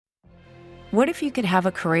What if you could have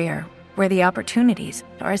a career where the opportunities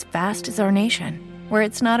are as vast as our nation, where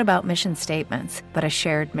it's not about mission statements, but a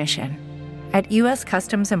shared mission? At U.S.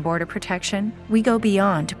 Customs and Border Protection, we go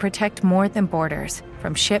beyond to protect more than borders.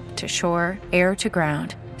 From ship to shore, air to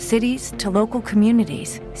ground, cities to local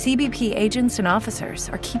communities, CBP agents and officers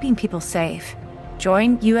are keeping people safe.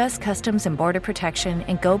 Join U.S. Customs and Border Protection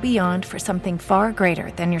and go beyond for something far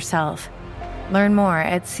greater than yourself. Learn more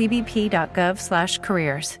at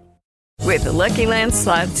cbp.gov/careers. With the Lucky Land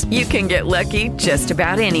Slots, you can get lucky just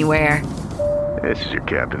about anywhere. This is your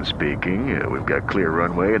captain speaking. We've got clear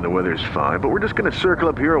runway and the weather's fine, but we're just going to circle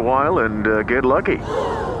up here a while and get lucky.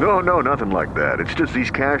 No, nothing like that. It's just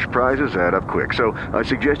these cash prizes add up quick. So I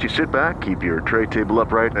suggest you sit back, keep your tray table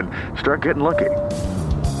upright, and start getting lucky.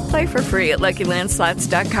 Play for free at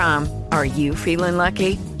LuckyLandSlots.com. Are you feeling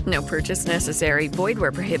lucky? No purchase necessary. Void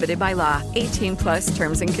where prohibited by law. 18 plus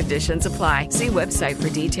terms and conditions apply. See website for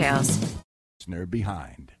details.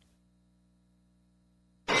 Behind.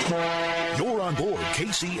 You're on board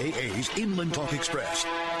KCAA's Inland Talk Express.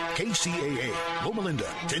 KCAA, Loma Linda,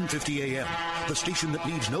 1050 AM, the station that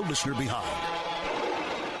leaves no listener behind.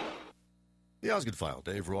 The Osgood File.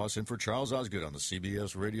 Dave Ross in for Charles Osgood on the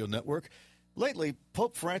CBS Radio Network. Lately,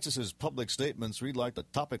 Pope Francis's public statements read like the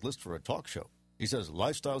topic list for a talk show. He says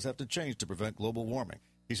lifestyles have to change to prevent global warming.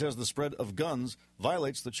 He says the spread of guns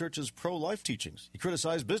violates the church's pro-life teachings. He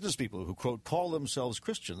criticized business people who, quote, call themselves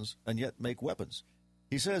Christians and yet make weapons.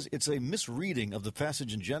 He says it's a misreading of the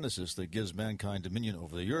passage in Genesis that gives mankind dominion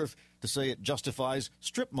over the earth to say it justifies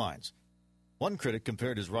strip mines. One critic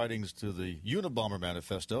compared his writings to the Unabomber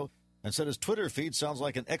Manifesto and said his Twitter feed sounds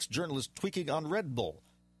like an ex-journalist tweaking on Red Bull.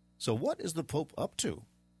 So what is the Pope up to?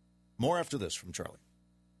 More after this from Charlie.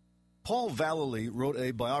 Paul Vallely wrote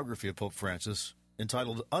a biography of Pope Francis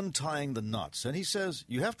entitled Untying the Knots, and he says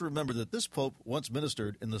you have to remember that this Pope once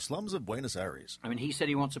ministered in the slums of Buenos Aires. I mean, he said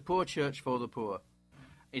he wants a poor church for the poor.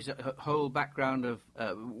 His whole background of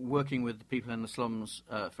working with the people in the slums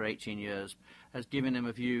for 18 years has given him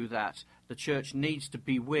a view that the church needs to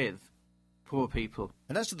be with poor people.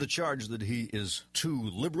 And as to the charge that he is too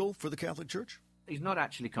liberal for the Catholic Church? He's not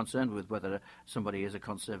actually concerned with whether somebody is a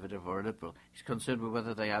conservative or a liberal. He's concerned with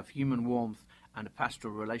whether they have human warmth and a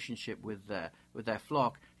pastoral relationship with their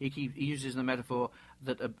flock. He uses the metaphor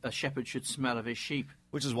that a shepherd should smell of his sheep.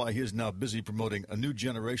 Which is why he is now busy promoting a new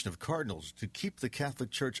generation of cardinals to keep the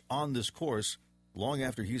Catholic Church on this course long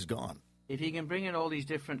after he's gone. If he can bring in all these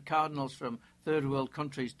different cardinals from third world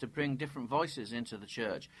countries to bring different voices into the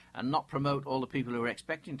church and not promote all the people who are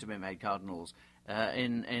expecting to be made cardinals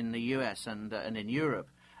in the US and in Europe,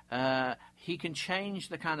 he can change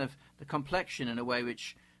the complexion in a way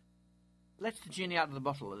which lets the genie out of the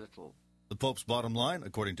bottle a little. The Pope's bottom line,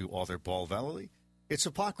 according to author Paul Vallely, it's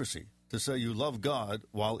hypocrisy to say you love God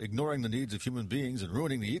while ignoring the needs of human beings and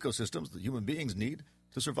ruining the ecosystems that human beings need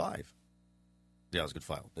to survive. The Osgood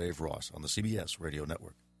File, Dave Ross on the CBS Radio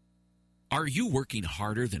Network. Are you working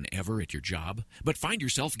harder than ever at your job, but find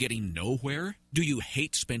yourself getting nowhere? Do you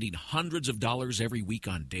hate spending hundreds of dollars every week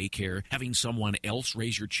on daycare, having someone else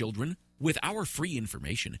raise your children? With our free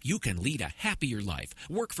information, you can lead a happier life,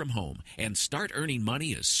 work from home, and start earning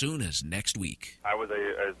money as soon as next week. I was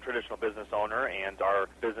a traditional business owner, and our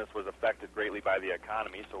business was affected greatly by the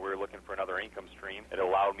economy, so we were looking for another income stream. It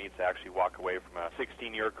allowed me to actually walk away from a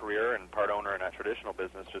 16-year career and part owner in a traditional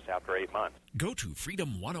business just after 8 months. Go to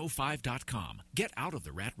freedom105.com. Get out of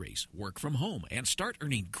the rat race, work from home, and start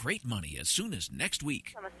earning great money as soon as next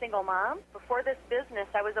week. I'm a single mom. Before this business,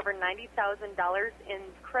 I was over $90,000 in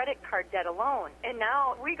credit card debt alone. And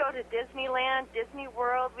now we go to Disneyland, Disney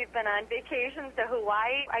World. We've been on vacations to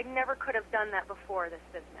Hawaii. I never could have done that before this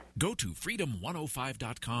business. Go to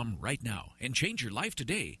freedom105.com right now and change your life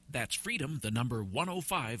today. That's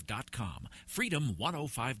freedom105.com.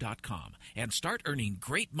 Freedom105.com. And start earning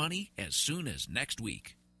great money as soon as next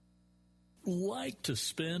week. Like to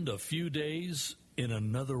spend a few days in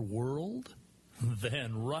another world?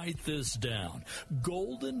 Then write this down.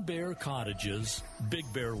 Golden Bear Cottages,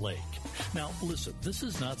 Big Bear Lake. Now, listen, this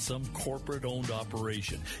is not some corporate-owned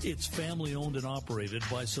operation. It's family-owned and operated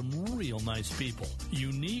by some real nice people.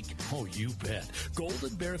 Unique? Oh, you bet.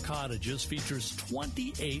 Golden Bear Cottages features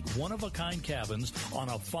 28 one-of-a-kind cabins on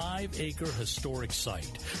a 5-acre historic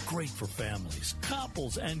site. Great for families,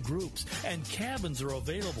 couples, and groups. And cabins are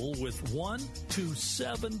available with 1 to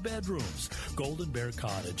 7 bedrooms. Golden Bear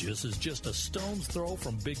Cottages is just a stone's throw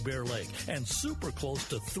from Big Bear Lake and super close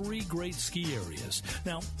to 3 great ski areas.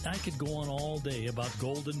 Now, I could go on all day about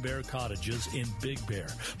Golden Bear Cottages in Big Bear,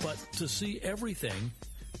 but to see everything,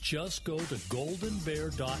 Just go to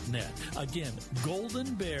goldenbear.net. Again,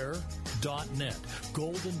 goldenbear.net.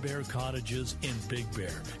 Golden Bear Cottages in Big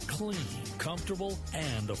Bear. Clean, comfortable,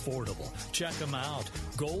 and affordable. Check them out.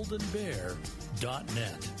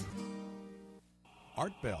 goldenbear.net.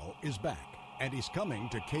 Art Bell is back, and he's coming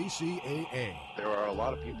to KCAA. There are a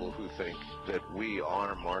lot of people who think that we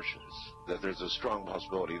are Martians, that there's a strong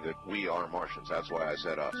possibility that we are Martians. That's why I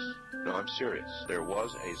said us. No, I'm serious. There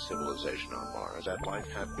was a civilization on Mars. That life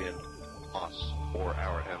had been us or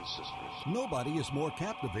our ancestors. Nobody is more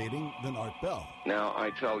captivating than Art Bell. Now, I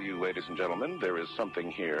tell you, ladies and gentlemen, there is something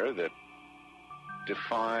here that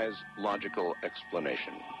defies logical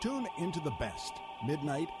explanation. Tune into the best.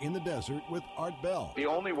 Midnight in the Desert with Art Bell. The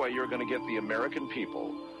only way you're going to get the American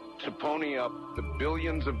people to pony up the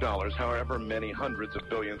billions of dollars, however many hundreds of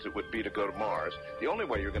billions it would be to go to Mars, the only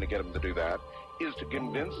way you're going to get them to do that is to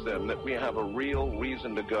convince them that we have a real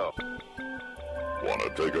reason to go. Want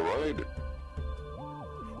to take a ride?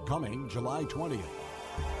 Coming July 20th.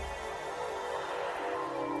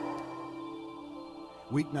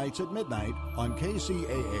 Weeknights at midnight on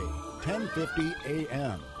KCAA, 1050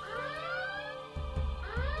 AM.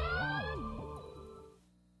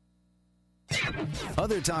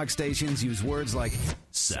 Other talk stations use words like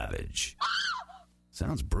savage.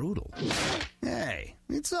 Sounds brutal. Hey,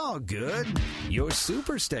 it's all good. Your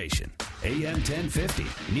superstation, AM 1050,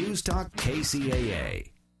 News Talk KCAA.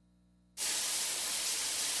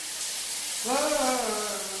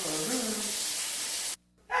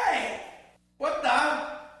 Hey! What the?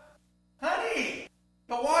 Honey!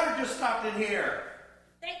 The water just stopped in here.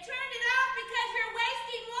 They turned it off because you're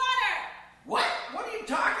wasting water. What? What are you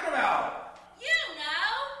talking about? You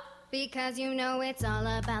know. Because you know it's all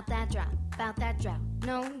about that drought,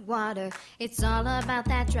 no water. It's all about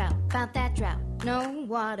that drought, no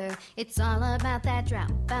water. It's all about that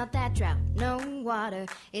drought, no water.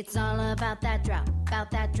 It's all about that drought,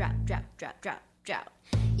 drought.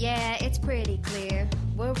 Yeah, it's pretty clear.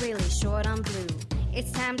 We're really short on blue.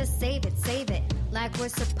 It's time to save it, like we're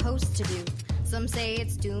supposed to do. Some say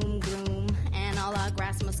it's doom, gloom, and all our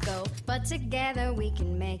grass must go. But together we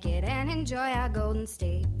can make it and enjoy our golden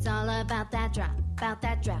state. It's all about that drought,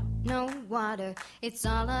 no water. It's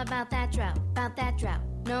all about that drought,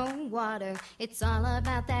 no water. It's all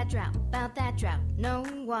about that drought, no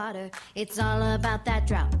water. It's all about that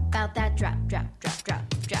drought, drought.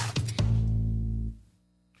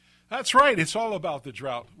 That's right. It's all about the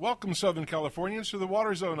drought. Welcome, Southern Californians, to the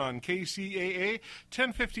Water Zone on KCAA,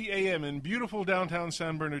 1050 AM in beautiful downtown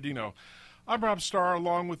San Bernardino. I'm Rob Starr,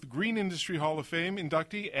 along with the Green Industry Hall of Fame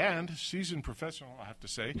inductee and seasoned professional, I have to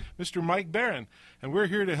say, Mr. Mike Barron. And we're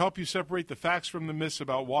here to help you separate the facts from the myths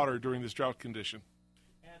about water during this drought condition.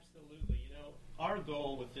 Absolutely. You know, our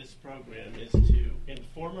goal with this program is to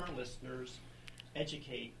inform our listeners,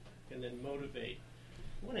 educate, and then motivate.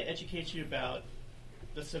 I want to educate you about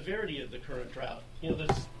the severity of the current drought. You know,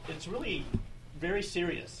 it's really very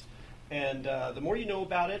serious. And the more you know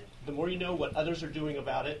about it, the more you know what others are doing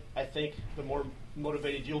about it, I think the more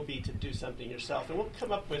motivated you'll be to do something yourself. And we'll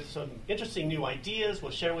come up with some interesting new ideas.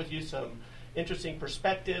 We'll share with you some interesting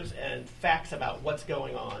perspectives and facts about what's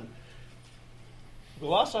going on.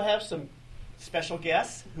 We'll also have some special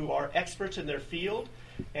guests who are experts in their field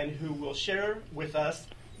and who will share with us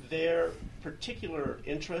their particular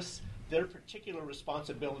interests, their particular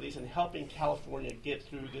responsibilities in helping California get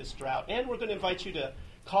through this drought. And we're going to invite you to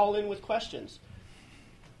call in with questions.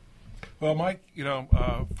 Well, Mike, you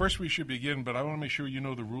know, first we should begin, but I want to make sure you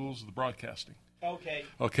know the rules of the broadcasting. Okay.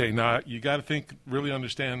 Okay, now you got to really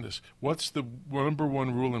understand this. What's the number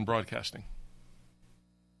one rule in broadcasting?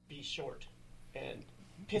 Be short and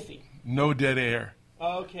pithy. No dead air.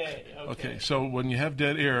 Okay. So when you have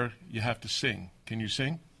dead air, you have to sing. Can you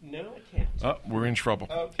sing? No, I can't. We're in trouble.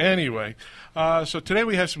 Okay. Anyway, so today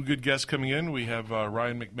we have some good guests coming in. We have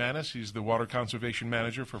Ryan McManus. He's the Water Conservation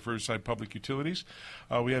Manager for Riverside Public Utilities.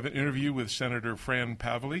 We have an interview with Senator Fran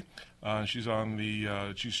Pavley. She's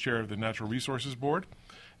she's chair of the Natural Resources Board.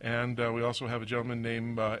 And we also have a gentleman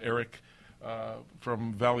named Eric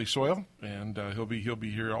from Valley Soil, and he'll be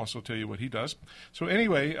here also tell you what he does. So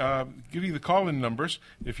anyway, give you the call-in numbers.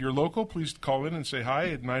 If you're local, please call in and say hi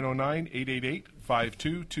at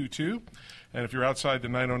 909-888-5222. And if you're outside the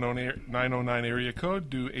 909 area code,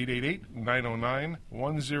 do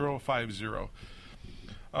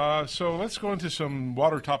 888-909-1050. So let's go into some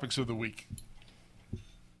water topics of the week.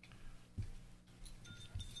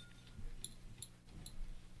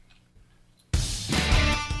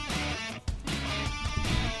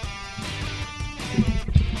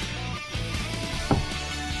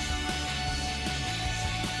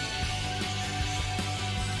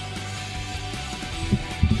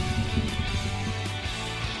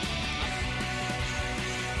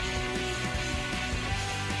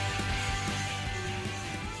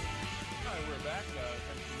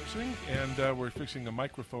 listening, and we're fixing a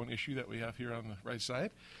microphone issue that we have here on the right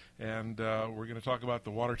side. And we're going to talk about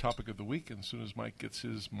the water topic of the week. And as soon as Mike gets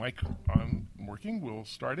his mic on working, we'll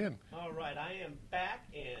start in. All right, I am back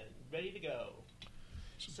and ready to go.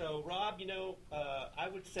 So, Rob, I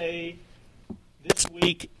would say this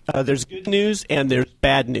week there's good news and there's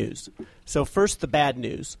bad news. So first, the bad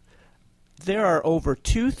news. There are over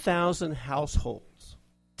 2,000 households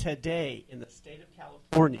today in the state of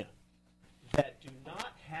California that do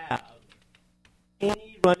not have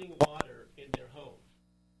any running water in their home.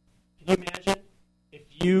 Can you imagine if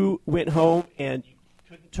you went home and you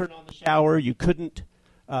couldn't turn on the shower, you couldn't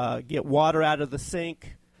get water out of the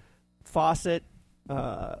sink, faucet,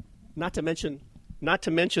 not to mention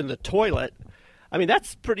the toilet. I mean,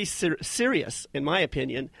 that's pretty serious, in my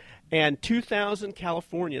opinion. And 2,000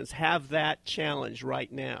 Californians have that challenge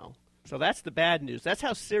right now. So that's the bad news. That's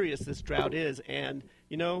how serious this drought is. And,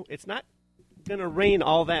 it's not going to rain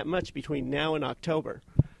all that much between now and October.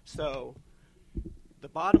 So the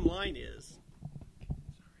bottom line is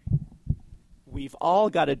we've all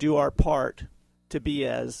got to do our part to be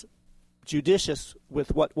as judicious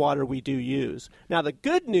with what water we do use. Now, the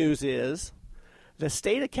good news is the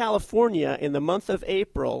state of California in the month of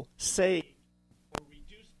April saved or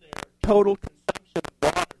reduced their total consumption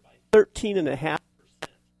of water by 13.5%.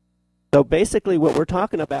 So basically what we're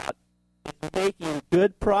talking about is making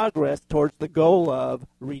good progress towards the goal of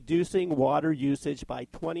reducing water usage by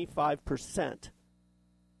 25%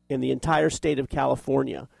 in the entire state of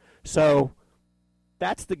California. So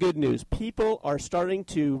that's the good news. People are starting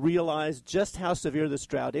to realize just how severe this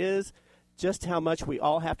drought is, just how much we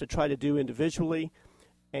all have to try to do individually.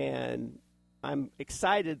 And I'm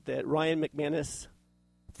excited that Ryan McManus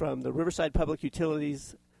from the Riverside Public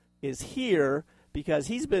Utilities is here because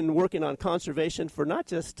he's been working on conservation for not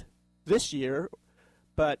just this year,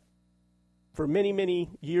 but for many, many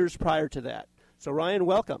years prior to that. So, Ryan,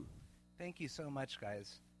 welcome. Thank you so much,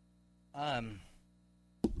 guys.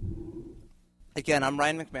 Again, I'm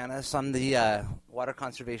Ryan McManus. I'm the Water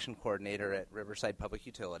Conservation Coordinator at Riverside Public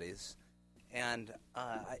Utilities. And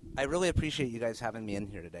I really appreciate you guys having me in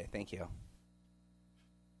here today. Thank you.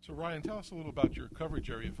 So, Ryan, tell us a little about your coverage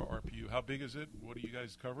area for RPU. How big is it? What do you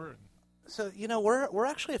guys cover? So, we're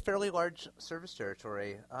actually a fairly large service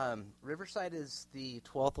territory. Riverside is the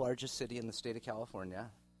 12th largest city in the state of California.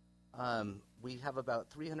 We have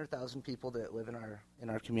about 300,000 people that live in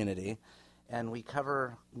our community, and we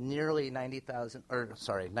cover nearly 90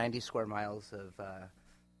 square miles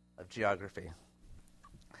of geography.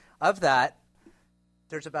 Of that,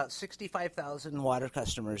 there's about 65,000 water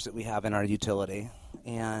customers that we have in our utility,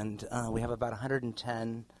 and we have about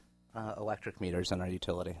 110 electric meters in our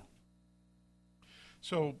utility.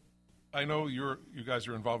 So I know you guys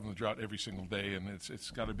are involved in the drought every single day, and it's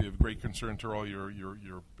got to be of great concern to all your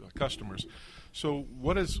customers. So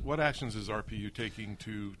what actions is RPU taking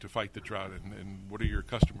to fight the drought, and what are your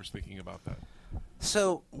customers thinking about that?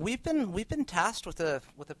 So we've been tasked with a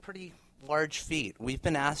pretty large feat. We've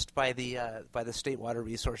been asked by the State Water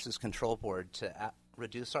Resources Control Board to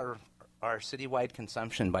reduce our citywide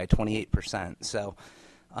consumption by 28%. So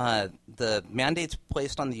the mandate's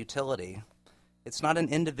placed on the utility. It's not an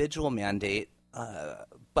individual mandate,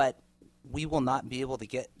 but we will not be able to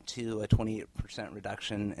get to a 28%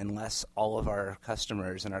 reduction unless all of our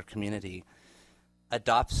customers in our community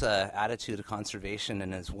adopts an attitude of conservation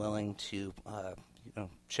and is willing to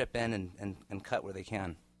chip in and cut where they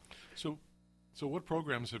can. So what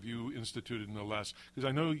programs have you instituted in the last? Because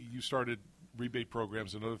I know you started rebate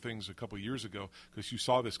programs and other things a couple of years ago because you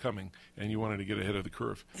saw this coming and you wanted to get ahead of the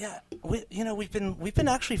curve. Yeah, we've been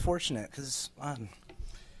actually fortunate because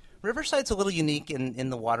Riverside's a little unique in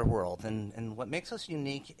the water world, and what makes us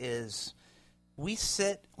unique is we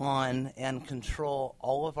sit on and control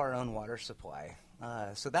all of our own water supply.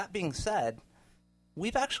 So that being said,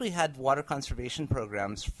 we've actually had water conservation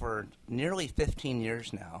programs for nearly 15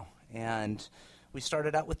 years now, and we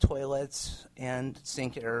started out with toilets and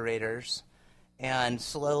sink aerators, and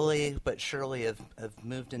slowly but surely have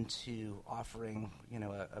moved into offering,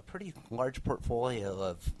 a pretty large portfolio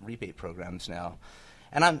of rebate programs now.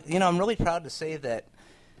 And I'm really proud to say that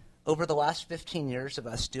over the last 15 years of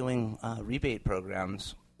us doing rebate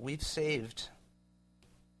programs, we've saved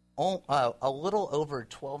a little over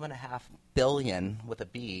 12.5 billion with a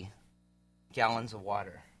B gallons of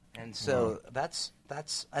water. And so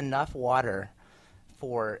that's enough water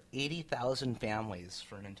for 80,000 families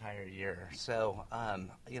for an entire year. So,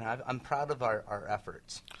 I'm proud of our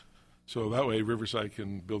efforts. So that way Riverside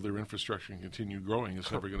can build their infrastructure and continue growing.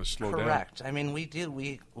 It's never going to slow down. Correct. I mean, we do.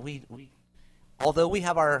 We although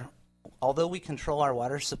we control our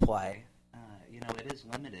water supply, it is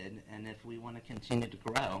limited, and if we want to continue to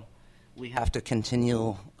grow, we have to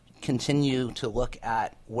continue to look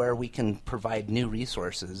at where we can provide new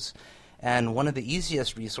resources. And one of the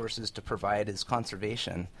easiest resources to provide is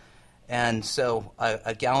conservation. And so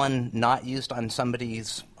a gallon not used on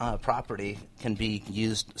somebody's property can be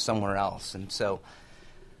used somewhere else. And so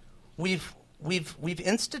we've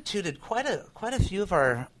instituted quite a few of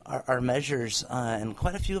our measures, and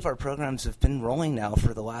quite a few of our programs have been rolling now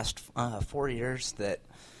for the last 4 years that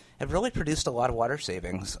have really produced a lot of water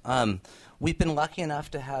savings. We've been lucky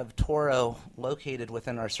enough to have Toro located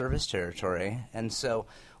within our service territory, and so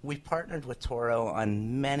we've partnered with Toro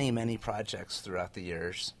on many, many projects throughout the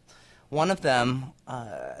years. One of them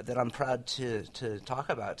that I'm proud to talk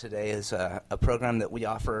about today is a program that we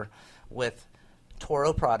offer with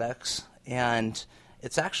Toro products, and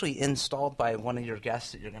it's actually installed by one of your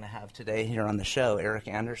guests that you're going to have today here on the show, Eric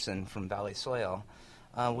Anderson from Valley Soil.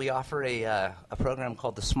 We offer a program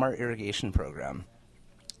called the Smart Irrigation Program.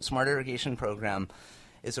 Smart Irrigation Program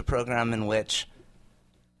is a program in which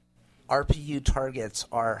RPU targets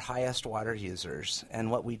our highest water users.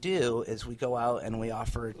 And what we do is we go out and we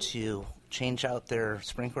offer to change out their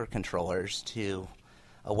sprinkler controllers to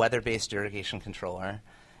a weather-based irrigation controller.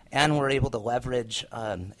 And we're able to leverage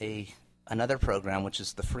another program, which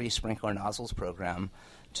is the free sprinkler nozzles program,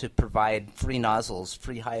 to provide free nozzles,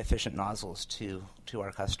 free high-efficient nozzles to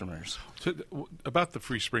our customers. So about the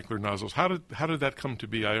free sprinkler nozzles, how did that come to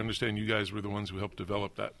be? I understand you guys were the ones who helped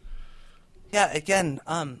develop that. Yeah, again,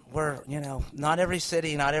 we're, not every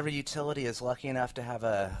city, not every utility is lucky enough to have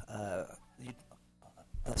a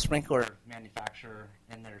sprinkler manufacturer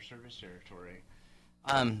in their service territory.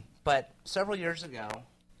 But several years ago,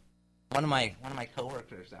 one of my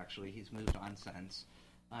coworkers, actually, he's moved on since,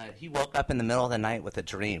 he woke up in the middle of the night with a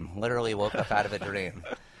dream, literally woke up out of a dream.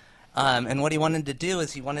 And what he wanted to do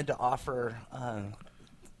is he wanted to offer,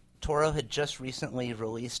 Toro had just recently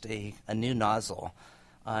released a new nozzle,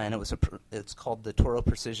 and it's called the Toro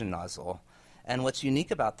Precision Nozzle. And what's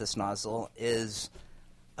unique about this nozzle is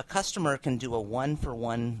a customer can do a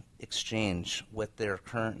one-for-one exchange with their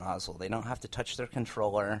current nozzle. They don't have to touch their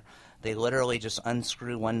controller. They literally just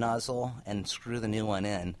unscrew one nozzle and screw the new one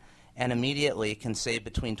in, and immediately can save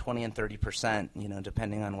between 20 and 30%,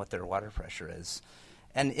 depending on what their water pressure is.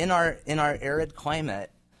 And in our arid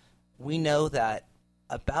climate, we know that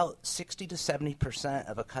about 60 to 70%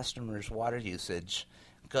 of a customer's water usage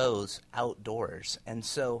goes outdoors. And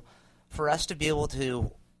so for us to be able to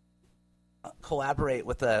collaborate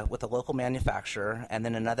with a local manufacturer and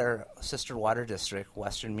then another sister water district,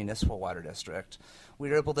 Western Municipal Water District, we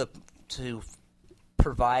were able to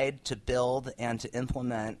provide, to build, and to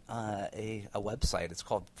implement a website. It's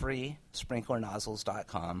called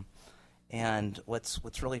freesprinklernozzles.com. And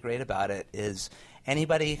what's really great about it is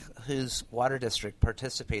anybody whose water district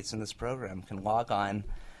participates in this program can log on.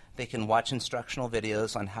 They can watch instructional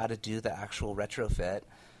videos on how to do the actual retrofit,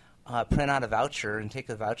 print out a voucher and take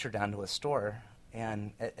the voucher down to a store,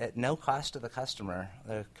 and at no cost to the customer,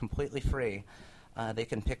 they're completely free. They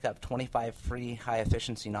can pick up 25 free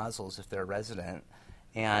high-efficiency nozzles if they're a resident,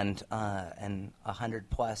 and 100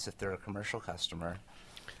 plus if they're a commercial customer,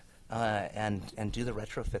 and do the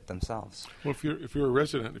retrofit themselves. Well, if you're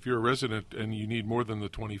a resident and you need more than the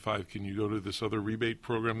 25, can you go to this other rebate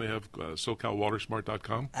program they have,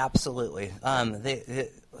 SoCalWatersmart.com? Absolutely.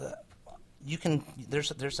 You can.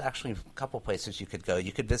 There's actually a couple places you could go.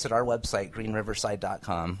 You could visit our website,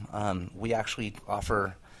 greenriverside.com. We actually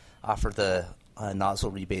offer the nozzle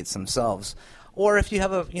rebates themselves. Or if you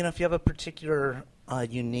have a particular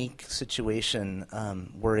unique situation,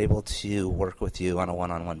 we're able to work with you on a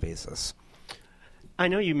one-on-one basis. I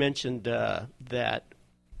know you mentioned that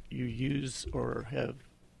you use or have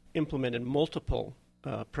implemented multiple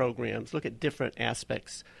programs, look at different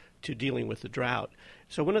aspects to dealing with the drought.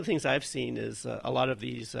 So one of the things I've seen is a lot of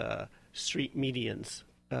these street medians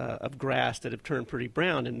of grass that have turned pretty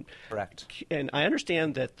brown. And correct. And I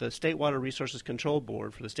understand that the State Water Resources Control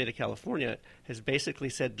Board for the state of California has basically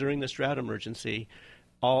said during this drought emergency,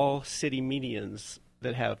 all city medians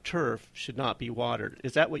that have turf should not be watered.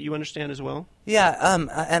 Is that what you understand as well? Yeah,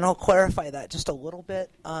 and I'll clarify that just a little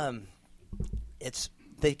bit.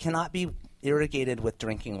 They cannot be irrigated with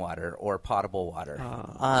drinking water or potable water.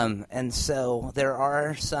 And so there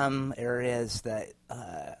are some areas that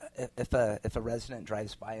if a resident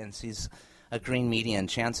drives by and sees a green median,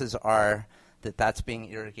 chances are that that's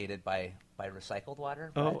being irrigated by recycled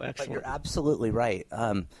water. Excellent. But you're absolutely right.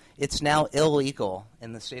 It's now illegal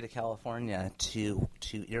in the state of California to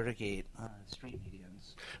irrigate street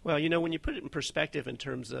medians. Well, when you put it in perspective in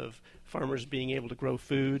terms of farmers being able to grow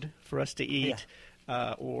food for us to eat,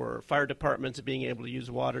 or fire departments being able to use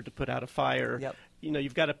water to put out a fire. Yep.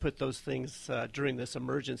 You've got to put those things during this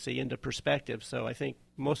emergency into perspective. So I think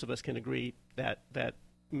most of us can agree that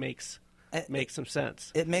makes some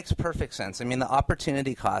sense. It makes perfect sense. I mean, the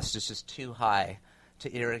opportunity cost is just too high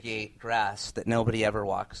to irrigate grass that nobody ever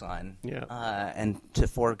walks on, and to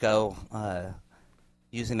forego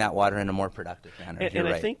using that water in a more productive manner. And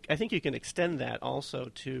right. I think you can extend that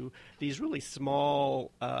also to these really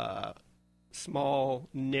small,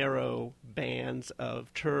 narrow bands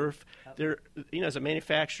of turf. They're, as a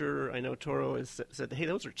manufacturer, I know Toro has said, hey,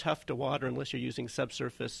 those are tough to water unless you're using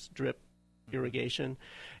subsurface drip irrigation,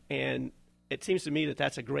 and it seems to me that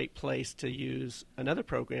that's a great place to use another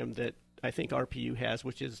program that I think RPU has,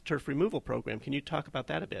 which is turf removal program. Can you talk about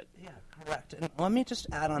that a bit? Yeah, correct. And let me just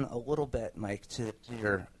add on a little bit, Mike, to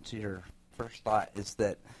your first thought, is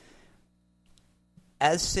that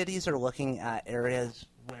as cities are looking at areas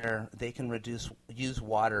where they can use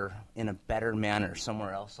water in a better manner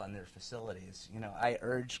somewhere else on their facilities, I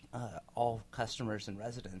urge all customers and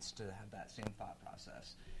residents to have that same thought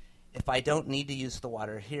process. If I don't need to use the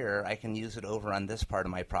water here, I can use it over on this part of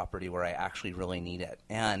my property where I actually really need it.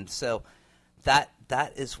 And so that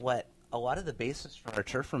is what a lot of the basis for our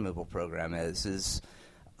turf removal program is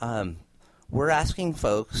we're asking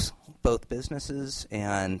folks, both businesses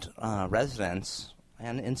and residents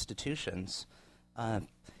and institutions,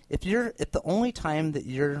 if the only time that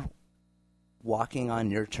you're walking on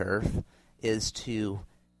your turf is to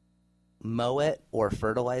mow it or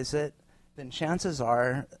fertilize it, then chances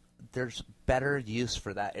are there's better use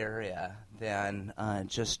for that area than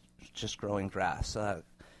just growing grass.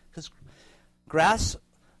 Because grass,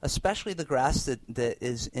 especially the grass that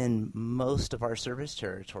is in most of our service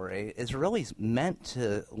territory, is really meant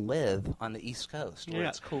to live on the East Coast, where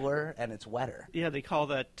it's cooler and it's wetter. Yeah, they call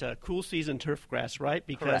that cool season turf grass, right?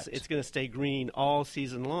 Because Correct. It's going to stay green all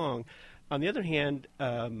season long. On the other hand,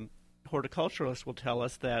 horticulturalists will tell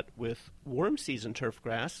us that with warm season turf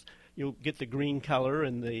grass, you'll get the green color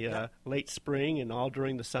in the late spring and all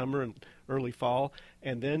during the summer and early fall,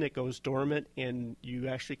 and then it goes dormant, and you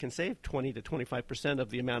actually can save 20 to 25% of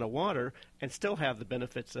the amount of water and still have the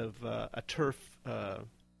benefits of a turf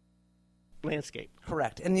landscape.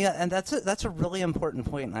 Correct, and that's a really important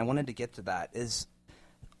point, and I wanted to get to that. Is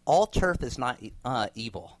all turf is not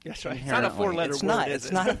evil. That's right. It's not a four-letter word.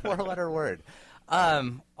 It's not a four-letter word.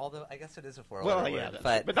 Although I guess it is a four-letter word.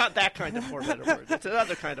 But not that kind of four-letter word. It's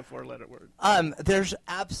another kind of four-letter word. There's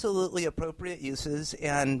absolutely appropriate uses,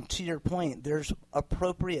 and to your point, there's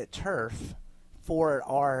appropriate turf for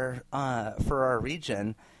our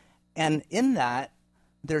region, and in that,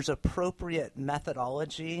 there's appropriate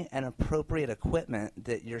methodology and appropriate equipment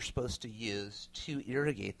that you're supposed to use to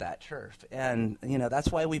irrigate that turf, and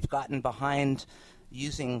that's why we've gotten behind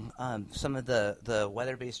using some of the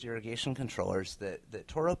weather-based irrigation controllers that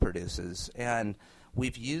Toro produces, and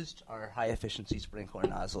we've used our high-efficiency sprinkler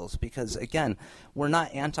nozzles because, again, we're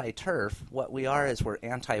not anti-turf. What we are is we're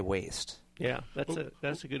anti-waste. Yeah,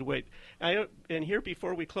 that's a good way. And here,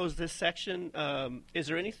 before we close this section, is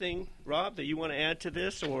there anything, Rob, that you want to add to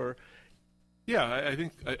this, or? Yeah, I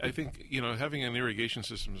think having an irrigation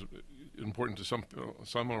system is important to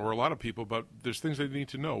some or a lot of people, but there's things they need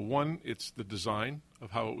to know. One, it's the design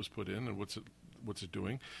of how it was put in and what's it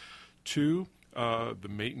doing. Two, the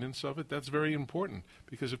maintenance of it. That's very important,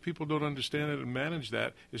 because if people don't understand it and manage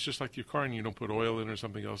that, it's just like your car and you don't put oil in or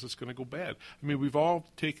something else, it's going to go bad. I mean, we've all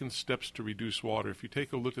taken steps to reduce water. If you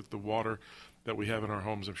take a look at the water that we have in our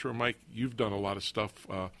homes, I'm sure, Mike, you've done a lot of stuff,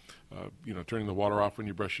 turning the water off when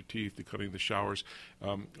you brush your teeth, to cutting the showers.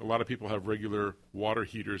 A lot of people have regular water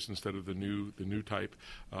heaters instead of the new type,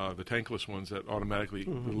 the tankless ones that automatically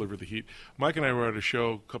deliver the heat. Mike and I were at a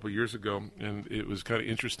show a couple of years ago, and it was kind of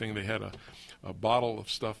interesting. They had a bottle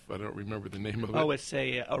of stuff. I don't remember the name of it. Oh, it's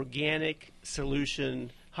a organic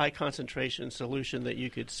solution, high concentration solution that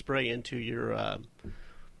you could spray into your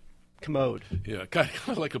commode. Yeah, kind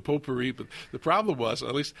of like a potpourri. But the problem was,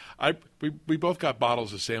 at least we both got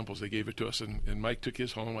bottles of samples. They gave it to us, and Mike took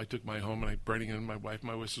his home. I took my home, and I bring it in. My wife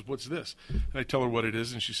says, "What's this?" And I tell her what it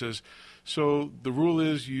is, and she says, "So the rule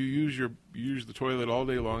is you use the toilet all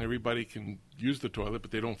day long. Everybody can use the toilet, but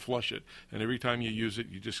they don't flush it. And every time you use it,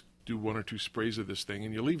 you just do one or two sprays of this thing,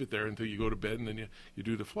 and you leave it there until you go to bed, and then you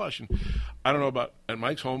do the flush." And I don't know about at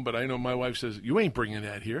Mike's home, but I know my wife says, "You ain't bringing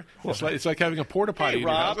that here." It's like having a porta potty. Hey,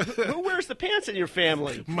 Rob, who wears the pants in your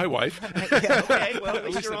family? My wife. Okay, well, at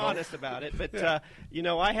least you're honest about it. But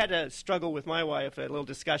I had a struggle with my wife, a little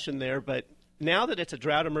discussion there. But now that it's a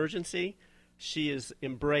drought emergency, she has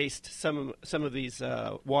embraced some of these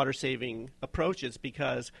water saving approaches,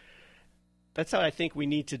 because that's how I think we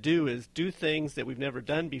need to do, is do things that we've never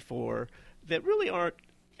done before that really aren't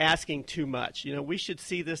asking too much. You know, we should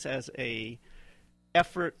see this as a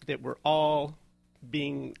effort that we're all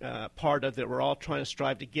being part of, that we're all trying to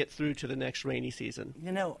strive to get through to the next rainy season.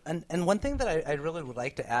 You know, and one thing that I really would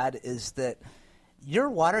like to add is that your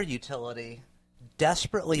water utility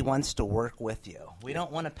desperately wants to work with you. We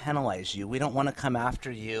don't want to penalize you. We don't want to come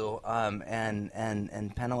after you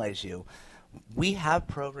and penalize you. We have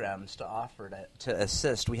programs to offer to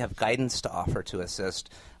assist. We have guidance to offer to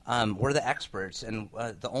assist. We're the experts, and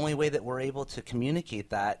the only way that we're able to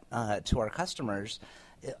communicate that to our customers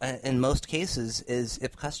in most cases is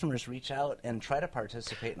if customers reach out and try to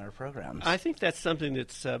participate in our programs. I think that's something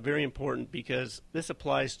that's very important, because this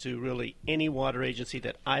applies to really any water agency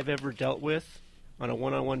that I've ever dealt with on a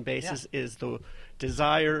one-on-one basis, is the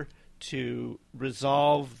desire to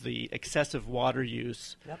resolve the excessive water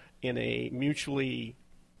use in a mutually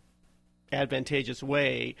advantageous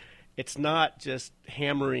way. It's not just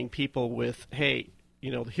hammering people with, hey,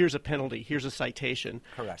 you know, here's a penalty, here's a citation.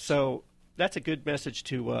 Correct. So that's a good message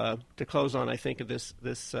to close on, I think, of this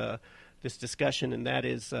discussion, and that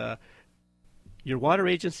is your water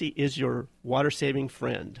agency is your water-saving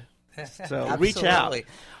friend. So reach out.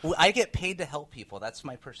 Well, I get paid to help people. That's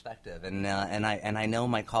my perspective, and I know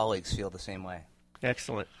my colleagues feel the same way.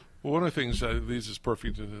 Excellent. Well, one of the things, this is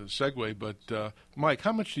perfect segue, but Mike,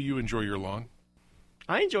 how much do you enjoy your lawn?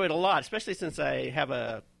 I enjoy it a lot, especially since I have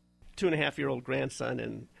a 2.5-year-old grandson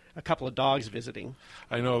and a couple of dogs visiting.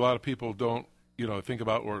 I know a lot of people don't, think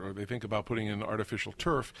about, or they think about putting in artificial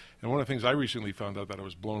turf. And one of the things I recently found out that I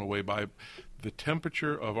was blown away by, the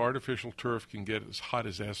temperature of artificial turf can get as hot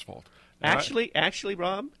as asphalt. And Actually,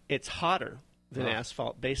 Rob, it's hotter than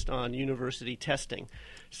asphalt based on university testing.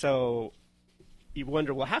 So you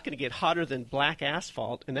wonder, well, how can it get hotter than black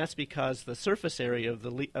asphalt? And that's because the surface area of the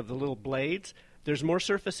little blades, there's more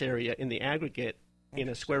surface area in the aggregate in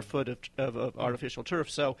a square foot of artificial turf.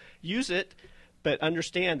 So use it, but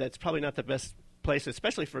understand that it's probably not the best place,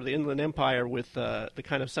 especially for the Inland Empire with the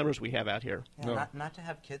kind of summers we have out here. Yeah, not to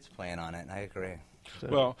have kids playing on it, I agree. So.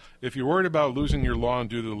 Well, if you're worried about losing your lawn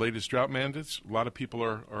due to the latest drought mandates, a lot of people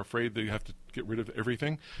are afraid that you have to get rid of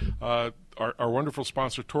everything. Our wonderful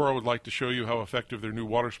sponsor, Toro, would like to show you how effective their new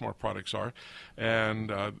WaterSmart products are,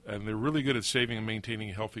 and they're really good at saving and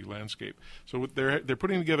maintaining a healthy landscape. So they're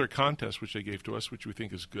putting together a contest, which they gave to us, which we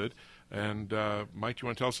think is good. And Mike, you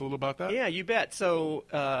want to tell us a little about that? Yeah, you bet. So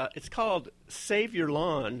it's called Save Your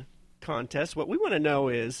Lawn Contest. What we want to know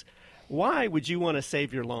is, why would you want to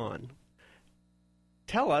save your lawn?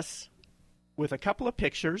 Tell us with a couple of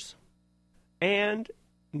pictures and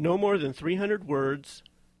no more than 300 words.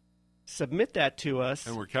 Submit that to us.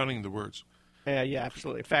 And we're counting the words. Yeah,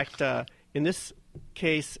 absolutely. In fact, in this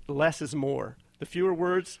case, less is more. The fewer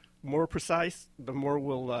words, more precise, the more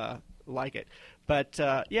we'll like it. But,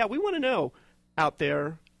 we want to know out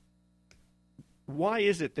there, why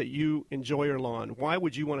is it that you enjoy your lawn? Why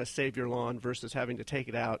would you want to save your lawn versus having to take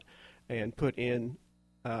it out and put in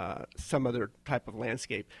some other type of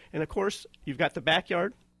landscape? And of course, you've got the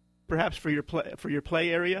backyard, perhaps for your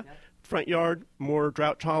play area. Yep. Front yard, more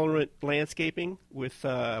drought tolerant landscaping with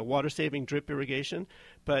water saving drip irrigation.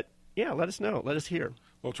 But yeah, let us know. Let us hear.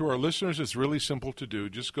 Well, to our listeners, it's really simple to do.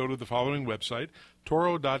 Just go to the following website,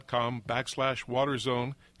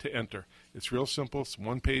 toro.com/waterzone to enter. It's real simple. It's a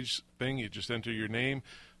one-page thing. You just enter your name,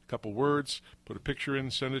 couple words, put a picture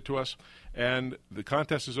in, send it to us, and the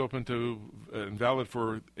contest is open to and valid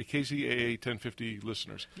for KCAA 1050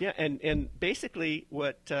 listeners. Yeah, and basically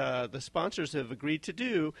what the sponsors have agreed to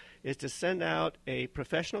do is to send out a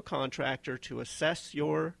professional contractor to assess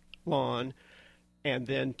your lawn and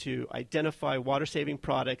then to identify water-saving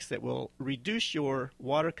products that will reduce your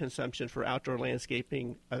water consumption for outdoor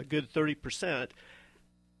landscaping a good 30%,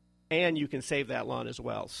 and you can save that lawn as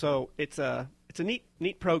well. So it's a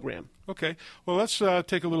neat program. Okay. Well, let's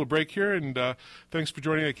take a little break here, and thanks for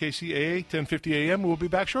joining at KCAA 1050 AM. We'll be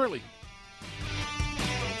back shortly.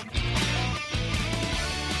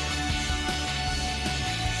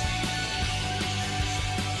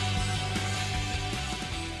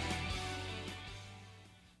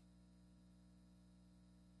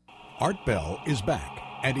 Art Bell is back,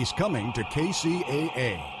 and he's coming to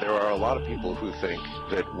KCAA. There are a lot of people who think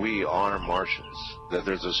that we are Martians, that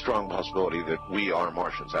there's a strong possibility that we are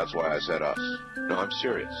Martians. That's why I said us. No, I'm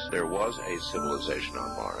serious. There was a civilization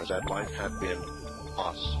on Mars. That might have been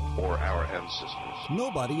us or our ancestors.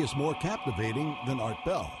 Nobody is more captivating than Art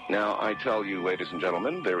Bell. Now, I tell you, ladies and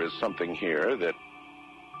gentlemen, there is something here that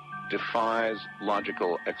defies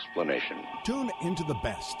logical explanation. Tune into the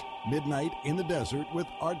best. Midnight in the Desert with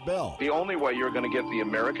Art Bell. The only way you're going to get the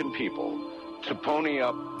American people to pony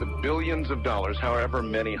up the billions of dollars, however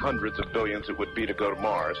many hundreds of billions it would be to go to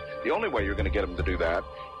Mars. The only way you're going to get them to do that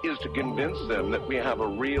is to convince them that we have a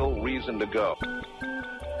real reason to go.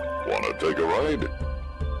 Want to take a ride?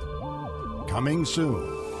 Coming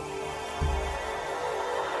soon.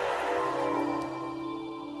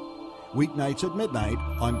 Weeknights at midnight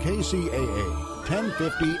on KCAA,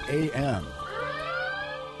 1050 AM.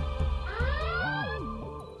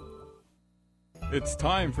 It's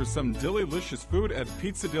time for some Dillylicious food at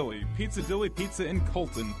Pizza Dilly. Pizza Dilly Pizza in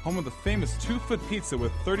Colton, home of the famous 2-foot pizza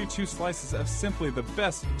with 32 slices of simply the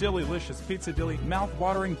best Dillylicious Pizza Dilly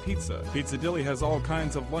mouth-watering pizza. Pizza Dilly has all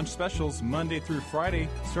kinds of lunch specials Monday through Friday,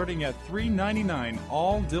 starting at $3.99,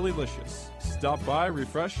 all Dillylicious. Stop by,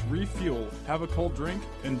 refresh, refuel, have a cold drink,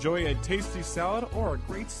 enjoy a tasty salad or a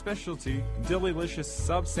great specialty Dillylicious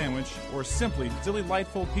sub sandwich, or simply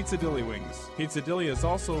Dilly-lightful Pizza Dilly wings. Pizza Dilly is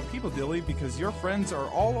also People Dilly because your friends are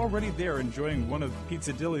all already there enjoying one of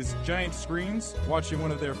Pizza Dilly's giant screens, watching one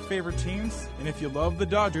of their favorite teams, and if you love the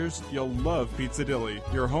Dodgers, you'll love Pizza Dilly,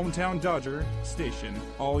 your hometown Dodger station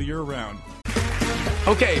all year round.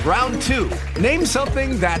 Okay, round two. Name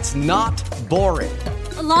something that's not boring.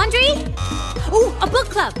 A laundry? Ooh, a book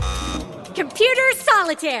club. Computer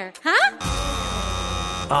solitaire, huh?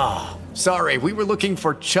 Ah, sorry, we were looking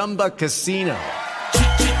for Chumba Casino.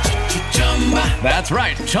 That's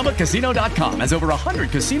right, ChumbaCasino.com has over 100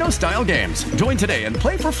 casino-style games. Join today and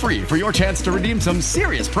play for free for your chance to redeem some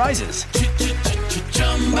serious prizes.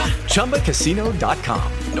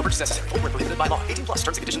 ChumbaCasino.com. No purchase necessary. Void where prohibited by law. 18+ terms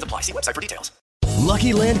and conditions apply. See website for details.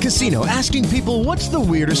 Lucky Land Casino, asking people, what's the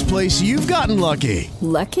weirdest place you've gotten lucky?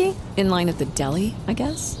 Lucky? In line at the deli, I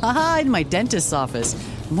guess? Aha, in my dentist's office.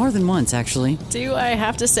 More than once, actually. Do I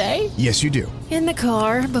have to say? Yes, you do. In the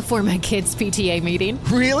car before my kids' PTA meeting.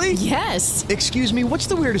 Really? Yes. Excuse me, what's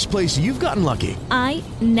the weirdest place you've gotten lucky? I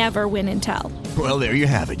never win and tell. Well, there you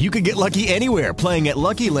have it. You can get lucky anywhere, playing at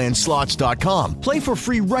LuckyLandSlots.com. Play for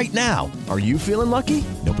free right now. Are you feeling lucky?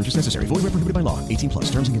 No purchase necessary. Void where prohibited by law. 18+.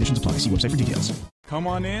 Terms and conditions apply. See website for details. Come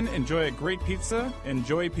on in, enjoy a great pizza,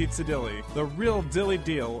 enjoy Pizza Dilly. The real Dilly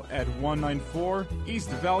deal at 194 East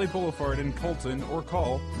Valley Boulevard in Colton, or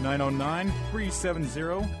call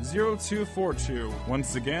 909-370-0242.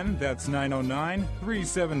 Once again, that's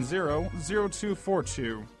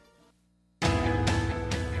 909-370-0242.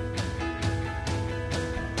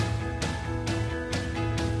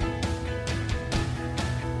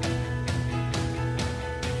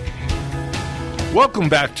 Welcome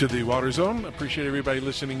back to the Water Zone. Appreciate everybody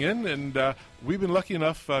listening in. And we've been lucky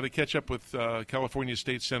enough to catch up with California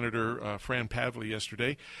State Senator Fran Pavley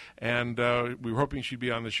yesterday. And we were hoping she'd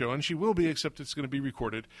be on the show. And she will be, except it's going to be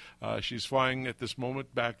recorded. She's flying at this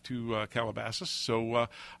moment back to Calabasas. So I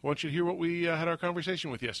want you to hear what we had our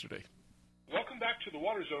conversation with yesterday. Welcome back to the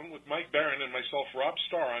Water Zone with Mike Barron and myself, Rob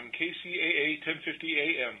Starr, on KCAA 1050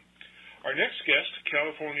 AM. Our next guest,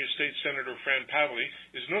 California State Senator Fran Pavley,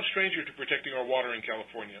 is no stranger to protecting our water in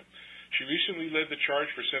California. She recently led the charge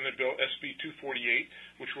for Senate Bill SB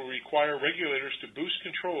 248, which will require regulators to boost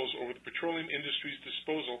controls over the petroleum industry's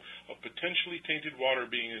disposal of potentially tainted water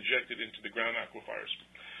being injected into the ground aquifers.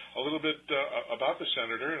 A little bit about the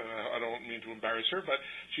senator, and I don't mean to embarrass her, but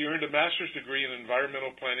she earned a master's degree in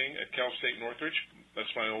environmental planning at Cal State Northridge.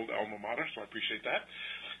 That's my old alma mater, so I appreciate that.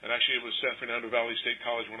 And actually, it was San Fernando Valley State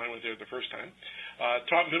College when I went there the first time.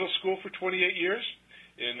 Taught middle school for 28 years.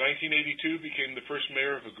 In 1982, became the first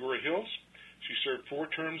mayor of Agoura Hills. She served 4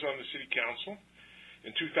 terms on the city council.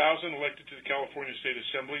 In 2000, elected to the California State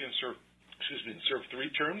Assembly and served 3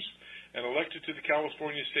 terms, and elected to the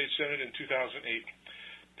California State Senate in 2008.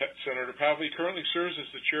 Senator Pavley currently serves as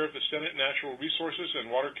the chair of the Senate Natural Resources and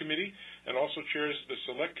Water Committee, and also chairs the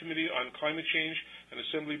Select Committee on Climate Change and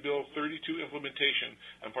Assembly Bill 32 implementation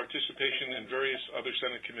and participation in various other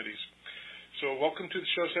Senate committees. So welcome to the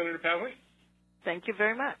show, Senator Pavley. Thank you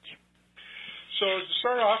very much. So to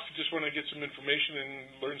start off, I just want to get some information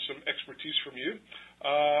and learn some expertise from you.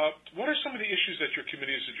 What are some of the issues that your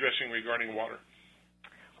committee is addressing regarding water?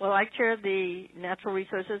 Well, I chair the Natural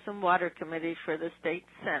Resources and Water Committee for the State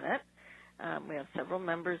Senate. We have several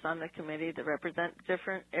members on the committee that represent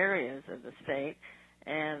different areas of the state.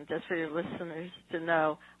 And just for your listeners to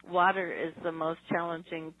know, water is the most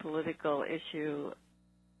challenging political issue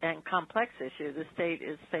and complex issue the state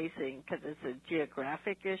is facing because it's a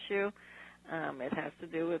geographic issue. It has to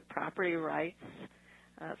do with property rights,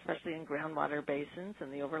 especially in groundwater basins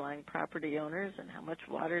and the overlying property owners and how much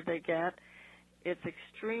water they get. It's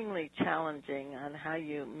extremely challenging on how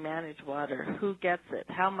you manage water, who gets it,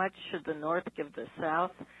 how much should the North give the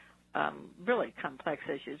South, really complex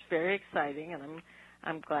issues, very exciting, and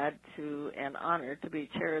I'm glad to and honored to be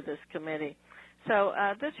chair of this committee. So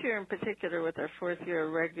this year in particular, with our fourth year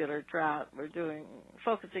of regular drought, we're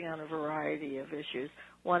focusing on a variety of issues.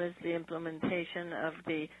 One is the implementation of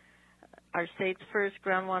our state's first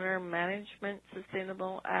Groundwater Management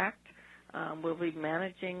Sustainable Act. We'll be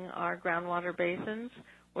managing our groundwater basins.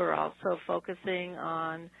 We're also focusing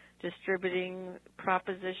on distributing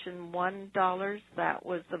Proposition $1. That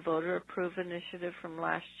was the voter-approved initiative from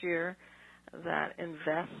last year that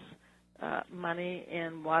invests money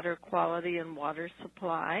in water quality and water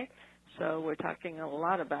supply. So we're talking a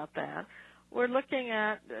lot about that. We're looking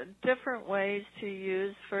at different ways to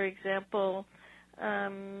use, for example,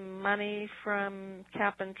 money from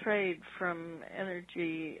cap and trade, from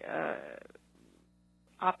energy,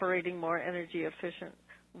 operating more energy efficient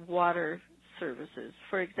water services.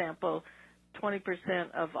 For example, 20%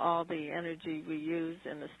 of all the energy we use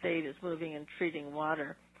in the state is moving and treating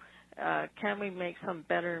water. Can we make some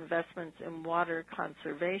better investments in water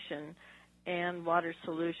conservation and water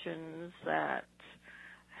solutions that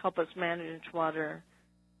help us manage water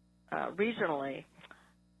regionally,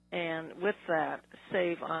 and with that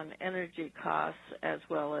save on energy costs as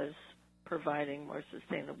well as providing more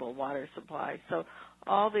sustainable water supply? So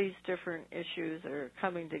all these different issues are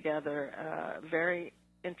coming together, very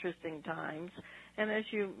interesting times. And as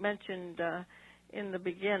you mentioned in the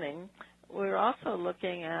beginning, we're also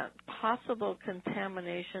looking at possible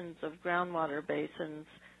contaminations of groundwater basins,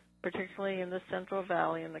 particularly in the Central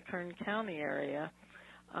Valley and the Kern County area,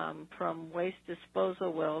 from waste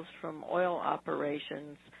disposal wells from oil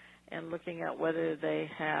operations, and looking at whether they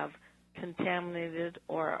have contaminated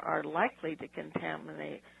or are likely to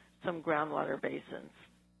contaminate some groundwater basins.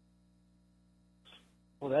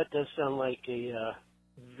 Well, that does sound like a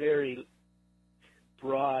very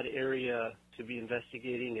broad area to be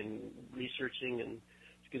investigating and researching, and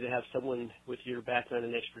it's good to have someone with your background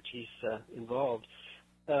and expertise involved.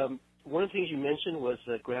 One of the things you mentioned was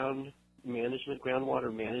groundwater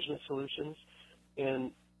management solutions,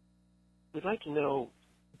 and we'd like to know,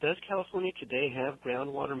 does California today have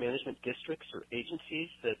groundwater management districts or agencies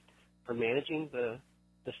that are managing the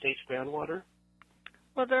state's groundwater?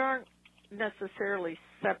 Well, there aren't necessarily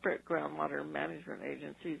separate groundwater management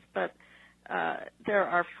agencies, but there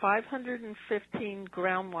are 515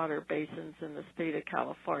 groundwater basins in the state of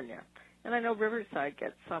California. And I know Riverside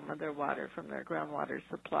gets some of their water from their groundwater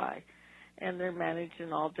supply, and they're managed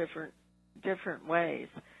in all different ways.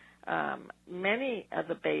 Many of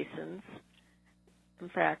the basins, in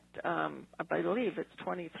fact, I believe it's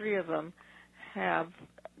 23 of them, have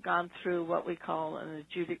gone through what we call an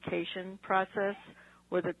adjudication process,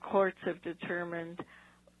 where the courts have determined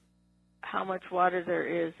how much water there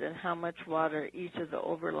is and how much water each of the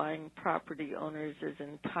overlying property owners is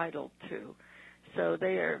entitled to. So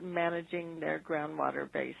they are managing their groundwater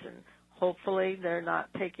basin. Hopefully they're not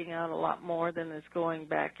taking out a lot more than is going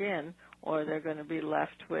back in, or they're going to be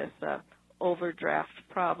left with overdraft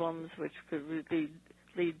problems, which could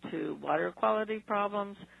lead to water quality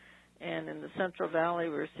problems. And in the Central Valley,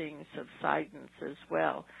 we're seeing subsidence as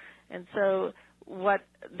well. And so what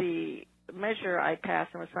the measure I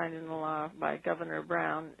passed and was signed into law by Governor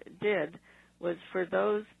Brown did was, for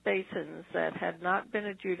those basins that had not been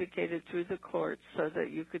adjudicated through the courts so that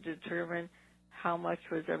you could determine how much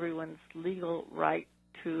was everyone's legal right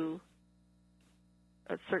to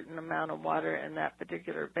a certain amount of water in that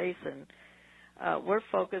particular basin, we're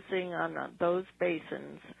focusing on those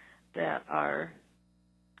basins that are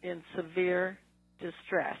in severe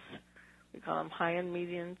distress. We call them high and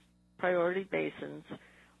medium priority basins,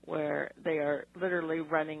 where they are literally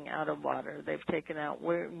running out of water. They've taken out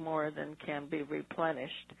way more than can be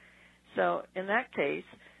replenished. So in that case,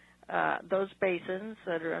 those basins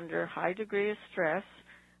that are under high degree of stress,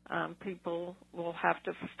 people will have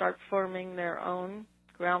to start forming their own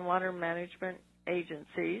groundwater management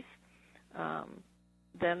agencies.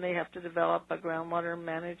 Then they have to develop a groundwater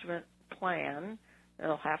management plan.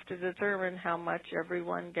 They'll have to determine how much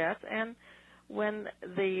everyone gets, and when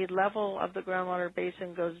the level of the groundwater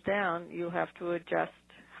basin goes down, you have to adjust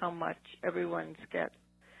how much everyone gets.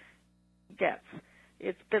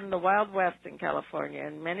 It's been the Wild West in California.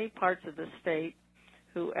 In many parts of the state,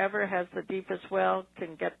 whoever has the deepest well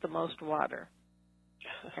can get the most water.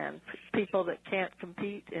 And people that can't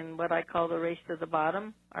compete in what I call the race to the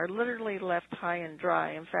bottom are literally left high and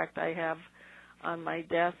dry. In fact, I have on my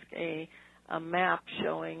desk a map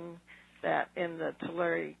showing that in the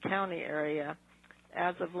Tulare County area,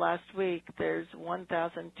 as of last week, there's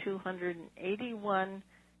 1,281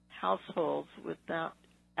 households without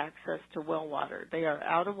access to well water. They are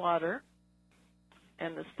out of water,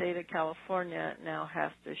 and the state of California now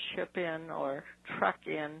has to ship in or truck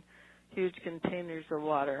in huge containers of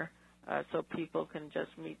water so people can just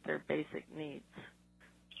meet their basic needs.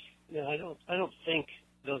 No, I don't think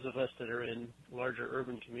those of us that are in larger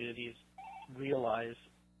urban communities realize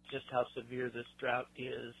just how severe this drought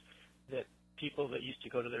is, that people that used to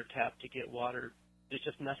go to their tap to get water, there's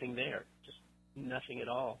just nothing there, just nothing at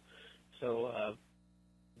all. So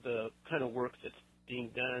the kind of work that's being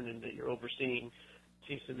done and that you're overseeing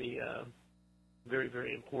seems to me very,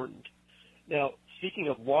 very important. Now, speaking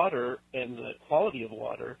of water and the quality of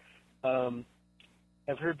water,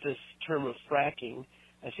 I've heard this term of fracking.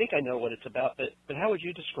 I think I know what it's about, but how would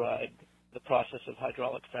you describe the process of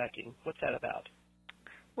hydraulic fracking? What's that about?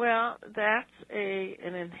 Well, that's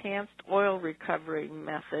an enhanced oil recovery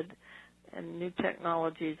method and new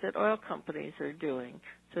technologies that oil companies are doing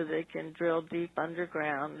so they can drill deep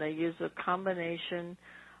underground. They use a combination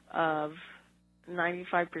of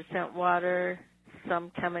 95% water,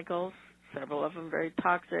 some chemicals, several of them very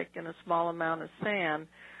toxic, and a small amount of sand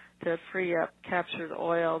to free up captured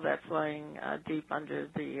oil that's laying deep under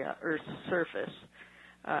the Earth's surface.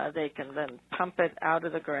 They can then pump it out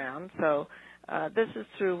of the ground. So this is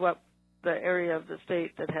through the area of the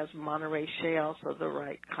state that has Monterey Shale, so the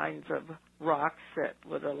right kinds of rocks that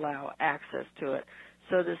would allow access to it.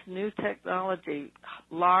 So this new technology,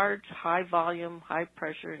 large, high-volume,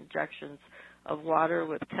 high-pressure injections of water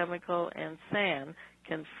with chemical and sand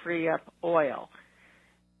can free up oil.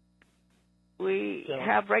 We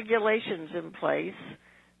have regulations in place,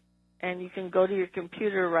 and you can go to your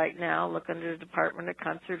computer right now, look under the Department of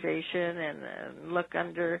Conservation, and look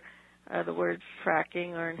under the word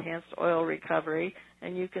fracking or enhanced oil recovery,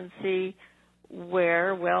 and you can see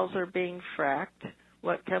where wells are being fracked,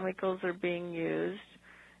 what chemicals are being used,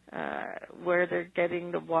 where they're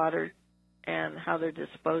getting the water, and how they're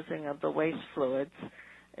disposing of the waste fluids.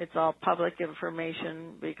 It's all public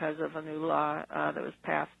information because of a new law that was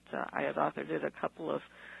passed. I had authored it a couple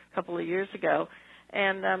of years ago,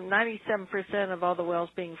 and 97% of all the wells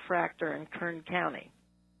being fracked are in Kern County.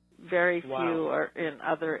 Very few are in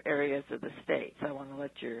other areas of the state. So I want to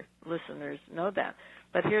let your listeners know that.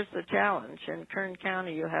 But here's the challenge. In Kern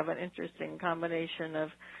County, you have an interesting combination of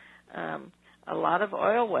a lot of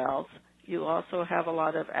oil wells. You also have a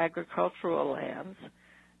lot of agricultural lands.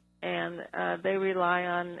 And they rely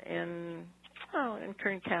on, in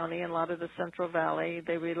Kern County and a lot of the Central Valley,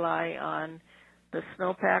 they rely on the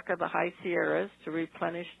snowpack of the high Sierras to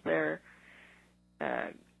replenish their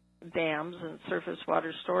dams and surface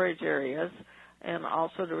water storage areas, and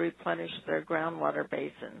also to replenish their groundwater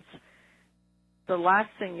basins. The last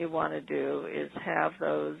thing you want to do is have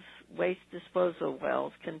those waste disposal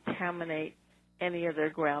wells contaminate any of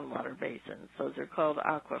their groundwater basins. Those are called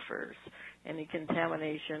aquifers. Any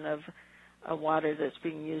contamination of water that's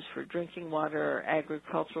being used for drinking water or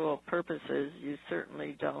agricultural purposes, you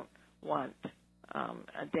certainly don't want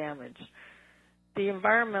damage. The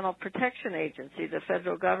Environmental Protection Agency, the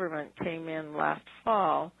federal government, came in last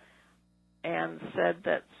fall and said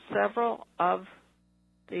that several of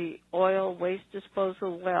the oil waste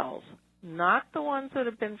disposal wells, not the ones that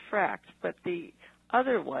have been fracked, but the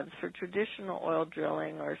other ones for traditional oil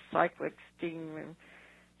drilling or cyclic steam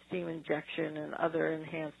injection and other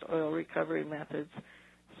enhanced oil recovery methods,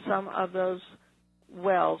 some of those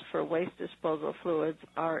wells for waste disposal fluids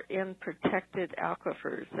are in protected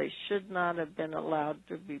aquifers. They should not have been allowed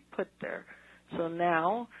to be put there. So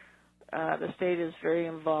now the state is very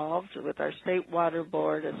involved with our state water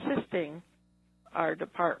board assisting our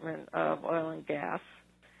Department of Oil and Gas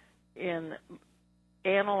in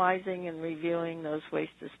analyzing and reviewing those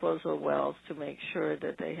waste disposal wells to make sure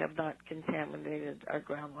that they have not contaminated our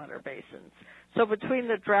groundwater basins. So between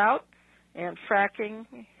the drought and fracking,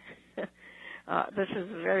 this is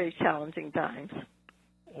very challenging times.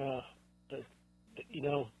 What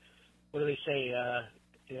do they say?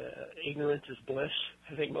 Ignorance is bliss.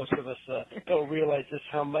 I think most of us don't realize just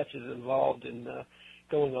how much is involved in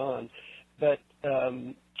going on. But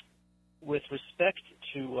with respect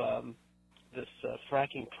to this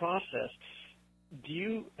fracking process, do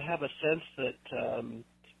you have a sense that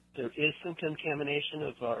there is some contamination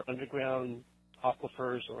of our underground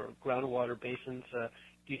aquifers or groundwater basins?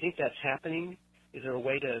 Do you think that's happening? Is there a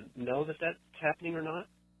way to know that that's happening or not?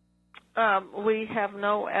 We have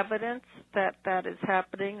no evidence that that is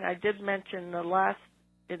happening. I did mention the last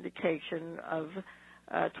indication of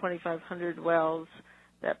 2,500 wells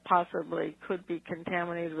that possibly could be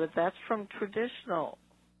contaminated, but that's from traditional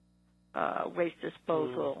waste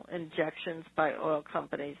disposal injections by oil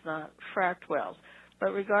companies, not fracked wells.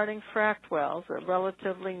 But regarding fracked wells, a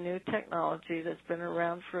relatively new technology that's been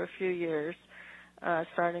around for a few years,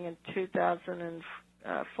 starting in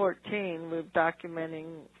 14, we're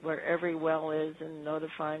documenting where every well is and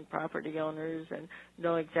notifying property owners and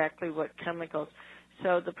know exactly what chemicals.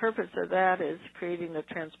 So the purpose of that is creating the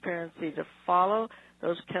transparency to follow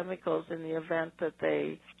those chemicals in the event that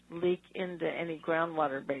they leak into any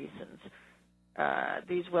groundwater basins.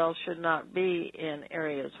 These wells should not be in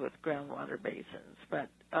areas with groundwater basins, but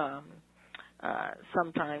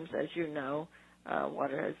sometimes, as you know,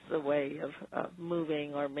 water has the way of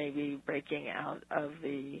moving or maybe breaking out of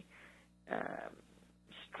the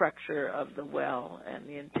structure of the well, and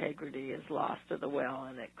the integrity is lost of the well,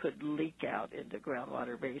 and it could leak out into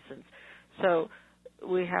groundwater basins. So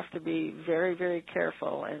we have to be very, very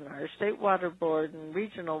careful. And our state water board and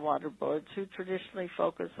regional water boards, who traditionally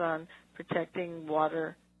focus on protecting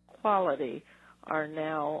water quality, are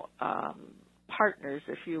now partners,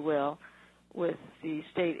 if you will, with the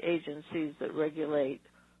state agencies that regulate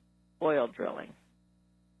oil drilling.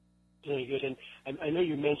 Very good. And I know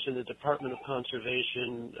you mentioned the Department of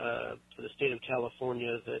Conservation for the state of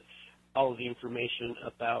California, that all of the information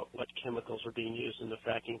about what chemicals are being used in the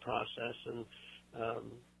fracking process, and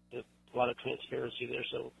there's a lot of transparency there.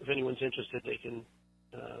 So if anyone's interested, they can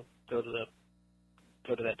go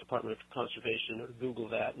to that Department of Conservation or Google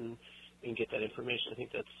that and get that information. I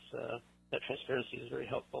think that transparency is very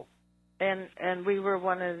helpful. And we were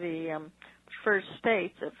one of the first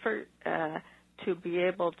states to be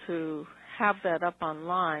able to have that up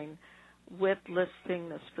online with listing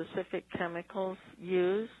the specific chemicals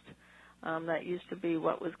used. That used to be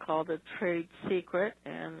what was called a trade secret,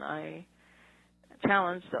 and I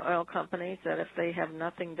challenged the oil companies that if they have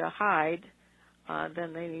nothing to hide,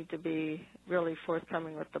 then they need to be really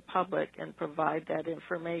forthcoming with the public and provide that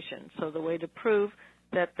information. So the way to prove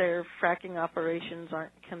that their fracking operations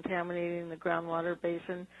aren't contaminating the groundwater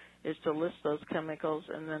basin is to list those chemicals,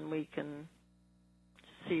 and then we can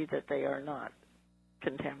see that they are not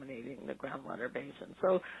contaminating the groundwater basin.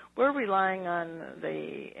 So we're relying on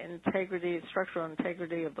the structural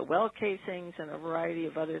integrity of the well casings and a variety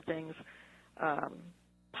of other things,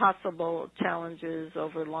 possible challenges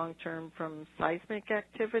over long term from seismic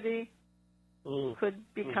activity could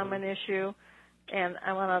become an issue. And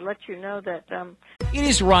I want to let you know that It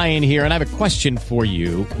is Ryan here, and I have a question for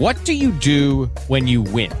you. What do you do when you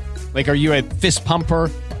win? Like, are you a fist pumper,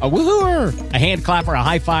 a woohooer, a hand clapper, a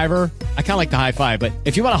high fiver? I kind of like the high five, but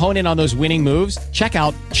if you want to hone in on those winning moves, check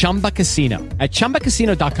out Chumba Casino. At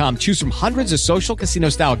ChumbaCasino.com, choose from hundreds of social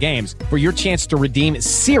casino-style games for your chance to redeem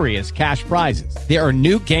serious cash prizes. There are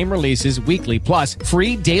new game releases weekly, plus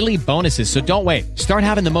free daily bonuses. So don't wait. Start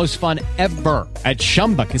having the most fun ever at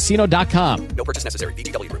ChumbaCasino.com. No purchase necessary.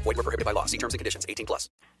 VGW Group. Void where prohibited by law. See terms and conditions. 18+.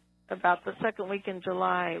 About the second week in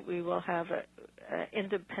July, we will have an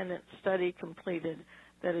independent study completed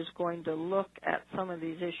that is going to look at some of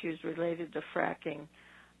these issues related to fracking,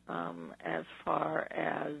 as far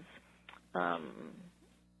as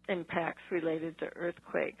impacts related to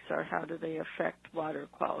earthquakes, or how do they affect water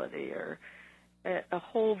quality, or a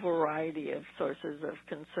whole variety of sources of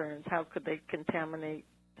concerns. How could they contaminate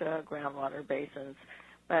groundwater basins?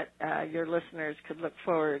 But your listeners could look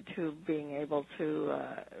forward to being able to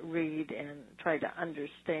read and try to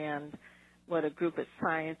understand what a group of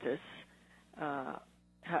scientists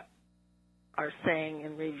are saying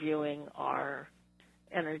in reviewing our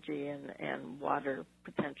energy and water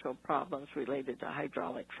potential problems related to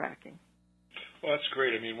hydraulic fracking. Well, that's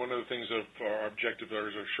great. I mean, one of the things of our objective of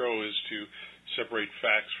our show is to separate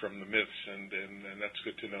facts from the myths, and that's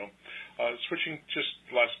good to know. Switching, just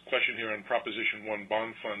last question here on Proposition 1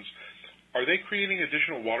 bond funds. Are they creating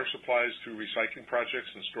additional water supplies through recycling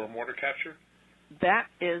projects and stormwater capture?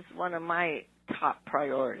 That is one of my top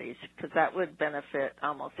priorities, because that would benefit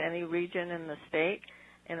almost any region in the state.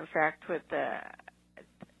 And in fact, with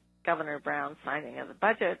Governor Brown signing of the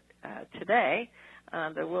budget today,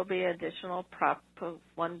 there will be additional Prop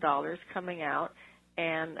 1 dollars coming out,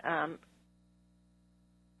 and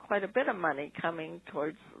quite a bit of money coming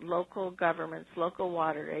towards local governments, local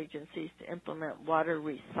water agencies to implement water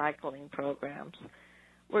recycling programs.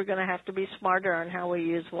 We're going to have to be smarter on how we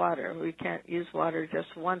use water. We can't use water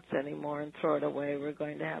just once anymore and throw it away. We're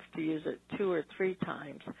going to have to use it 2 or 3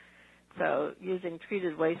 times. So using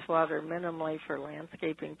treated wastewater minimally for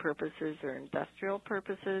landscaping purposes or industrial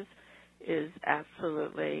purposes is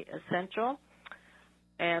absolutely essential.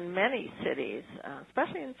 And many cities,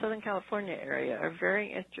 especially in Southern California area, are very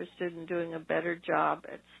interested in doing a better job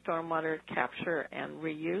at stormwater capture and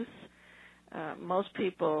reuse. Most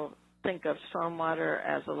people think of stormwater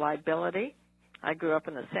as a liability. I grew up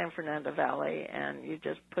in the San Fernando Valley, and you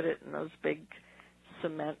just put it in those big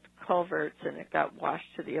cement culverts, and it got washed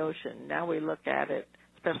to the ocean. Now we look at it,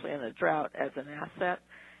 especially in a drought, as an asset.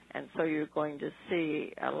 And so you're going to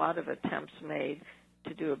see a lot of attempts made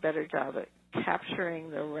to do a better job at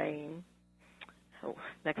capturing the rain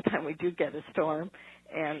next time we do get a storm,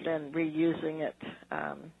 and then reusing it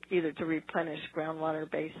either to replenish groundwater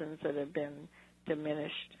basins that have been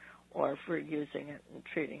diminished, or for using it and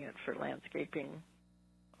treating it for landscaping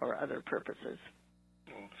or other purposes.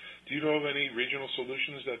 Do you know of any regional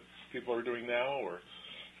solutions that people are doing now, or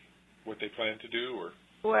what they plan to do? Or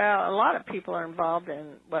Well, a lot of people are involved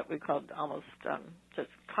in what we call almost just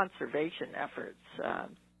conservation efforts.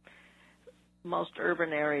 Most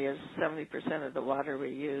urban areas, 70% of the water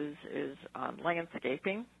we use is on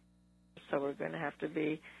landscaping, so we're going to have to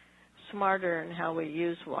be smarter in how we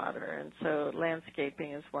use water. And so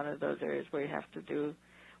landscaping is one of those areas where we have to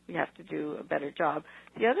do a better job.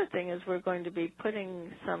 The other thing is we're going to be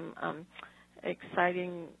putting some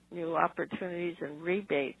exciting new opportunities and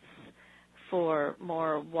rebates for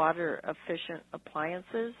more water-efficient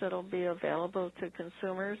appliances that will be available to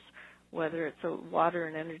consumers, whether it's a water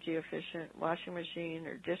and energy-efficient washing machine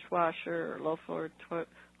or dishwasher or low-flow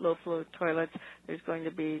toilets. There's going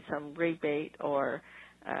to be some rebate or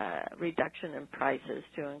reduction in prices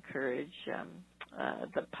to encourage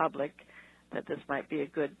the public that this might be a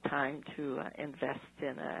good time to invest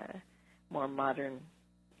in a more modern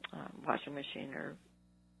washing machine or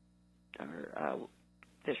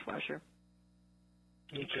dishwasher.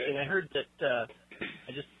 Interesting. I heard that,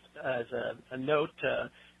 I just as a note,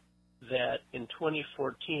 that in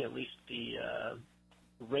 2014, at least the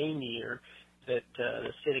rain year, that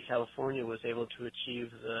the state of California was able to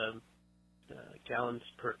achieve the gallons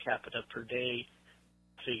per capita per day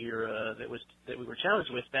figure that we were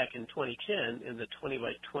challenged with back in 2010 in the 20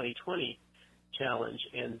 by 2020 challenge,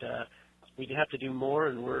 and we'd have to do more,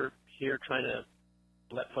 and we're here trying to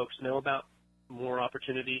let folks know about more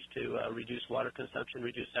opportunities to reduce water consumption,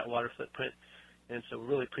 reduce that water footprint, and so we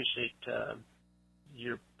really appreciate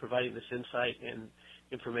you're providing this insight and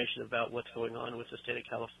information about what's going on with the state of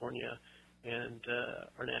California and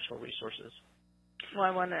our natural resources. Well,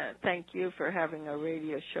 I want to thank you for having a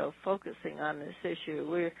radio show focusing on this issue.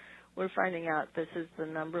 We're finding out this is the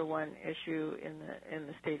number one issue in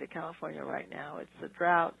the state of California right now. It's the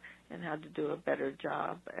drought and how to do a better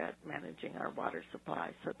job at managing our water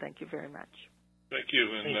supply. So thank you very much. Thank you.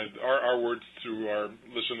 And our words to our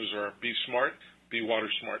listeners are be smart, be water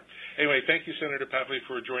smart. Anyway, thank you, Senator Pavley,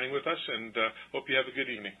 for joining with us, and hope you have a good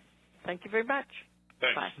evening. Thank you very much.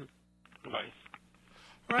 Thanks. Bye. Bye.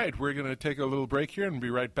 All right, we're going to take a little break here and be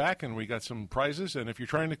right back, and we got some prizes. And if you're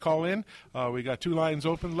trying to call in, we got 2 lines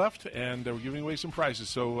open left, and we're giving away some prizes.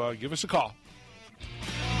 So give us a call.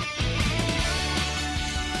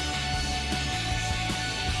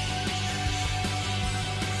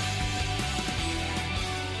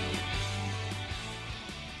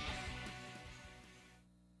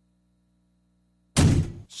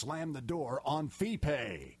 Slam the door on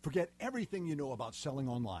FeePay. Forget everything you know about selling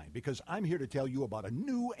online, because I'm here to tell you about a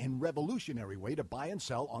new and revolutionary way to buy and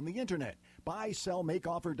sell on the internet.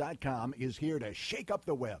 BuySellMakeOffer.com is here to shake up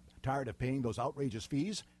the web. Tired of paying those outrageous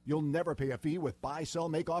fees? You'll never pay a fee with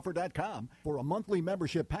BuySellMakeOffer.com. For a monthly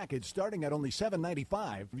membership package starting at only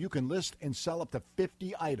 $7.95, you can list and sell up to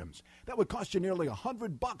 50 items. That would cost you nearly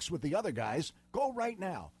 $100 with the other guys. Go right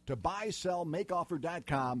now to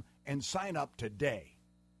BuySellMakeOffer.com and sign up today.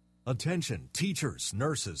 Attention, teachers,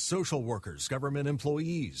 nurses, social workers, government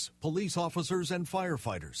employees, police officers, and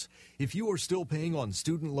firefighters. If you are still paying on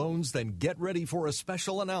student loans, then get ready for a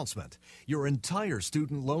special announcement. Your entire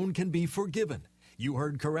student loan can be forgiven. You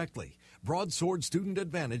heard correctly. Broadsword Student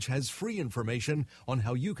Advantage has free information on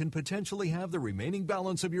how you can potentially have the remaining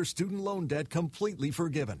balance of your student loan debt completely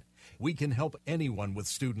forgiven. We can help anyone with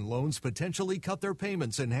student loans potentially cut their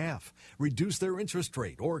payments in half, reduce their interest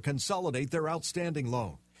rate, or consolidate their outstanding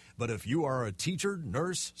loan. But if you are a teacher,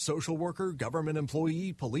 nurse, social worker, government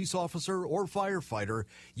employee, police officer, or firefighter,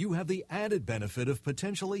 you have the added benefit of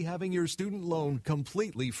potentially having your student loan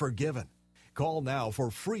completely forgiven. Call now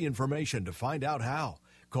for free information to find out how.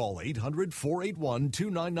 Call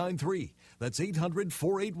 800-481-2993. That's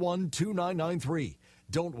 800-481-2993.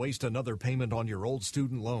 Don't waste another payment on your old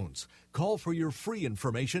student loans. Call for your free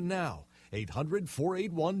information now.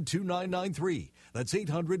 800-481-2993. That's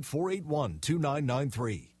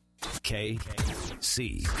 800-481-2993. KCAA.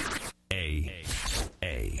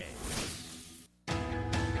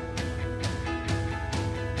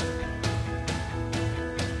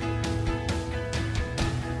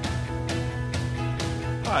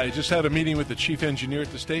 I just had a meeting with the chief engineer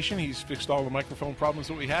at the station. He's fixed all the microphone problems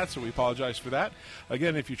that we had, so we apologize for that.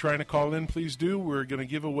 Again, if you're trying to call in, please do. We're going to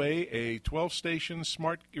give away a 12-station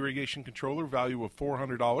smart irrigation controller value of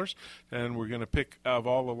 $400, and we're going to pick, of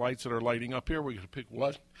all the lights that are lighting up here, we're going to pick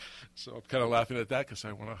one. So I'm kind of laughing at that because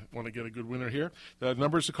I want to get a good winner here. The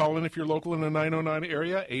numbers to call in if you're local in the 909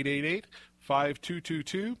 area,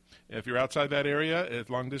 888-5222. If you're outside that area, at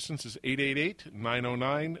long distance is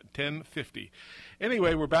 888-909-1050.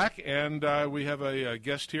 Anyway, we're back, and we have a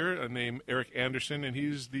guest here named Eric Anderson, and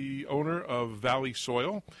he's the owner of Valley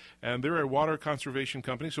Soil, and they're a water conservation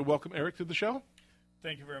company. So welcome, Eric, to the show.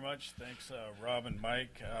 Thank you very much. Thanks, Rob and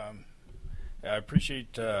Mike. I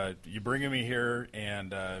appreciate you bringing me here,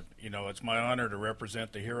 and, it's my honor to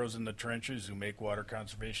represent the heroes in the trenches who make water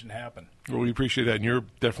conservation happen. Well, we appreciate that, and you're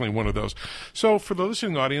definitely one of those. So for the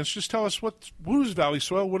listening audience, just tell us, who's Valley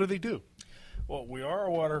Soil? What do they do? Well, we are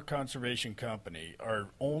a water conservation company. Our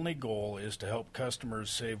only goal is to help customers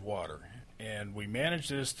save water, and we manage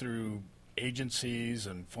this through agencies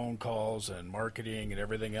and phone calls and marketing and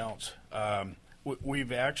everything else.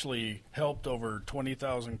 We've actually helped over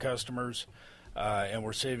 20,000 customers, and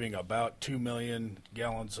we're saving about 2 million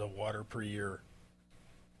gallons of water per year.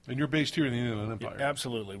 And you're based here in the Inland Empire.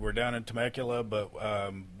 Absolutely. We're down in Temecula, but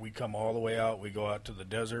we come all the way out. We go out to the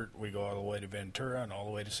desert. We go all the way to Ventura and all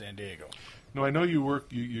the way to San Diego. No, I know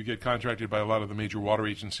you get contracted by a lot of the major water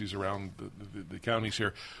agencies around the counties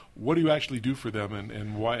here. What do you actually do for them,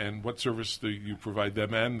 and why, and what service do you provide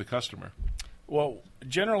them and the customer? Well,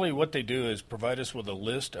 generally what they do is provide us with a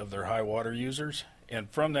list of their high water users, and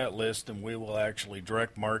from that list, then we will actually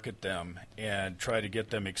direct market them and try to get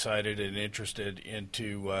them excited and interested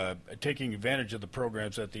into taking advantage of the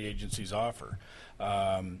programs that the agencies offer.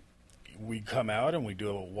 We come out and we do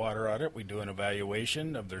a water audit. We do an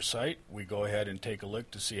evaluation of their site. We go ahead and take a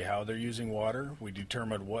look to see how they're using water. We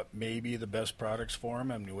determine what may be the best products for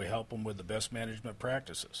them, and we help them with the best management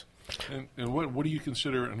practices. And what do you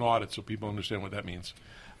consider an audit, so people understand what that means?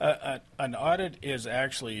 An audit is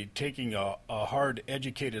actually taking a hard,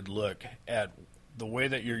 educated look at the way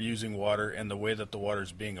that you're using water and the way that the water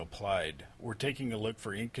is being applied. We're taking a look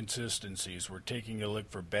for inconsistencies. We're taking a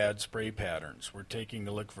look for bad spray patterns. We're taking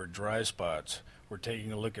a look for dry spots. We're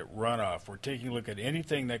taking a look at runoff. We're taking a look at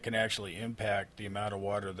anything that can actually impact the amount of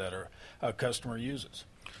water that a customer uses.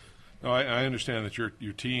 Now, I understand that your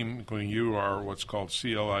team, including you, are what's called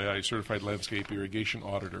CLII, Certified Landscape Irrigation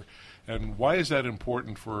Auditor. And why is that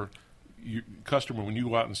important for your customer when you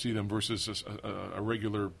go out and see them versus a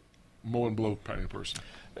regular mow and blow kind of person?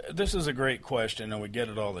 This is a great question, and we get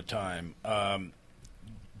it all the time.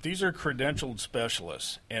 These are credentialed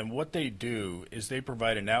specialists, and what they do is they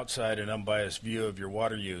provide an outside and unbiased view of your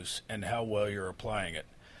water use and how well you're applying it.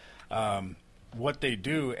 What they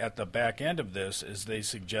do at the back end of this is they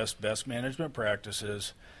suggest best management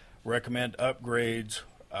practices, recommend upgrades,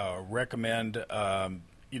 recommend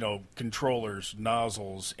controllers,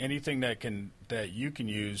 nozzles, anything that you can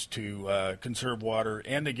use to conserve water,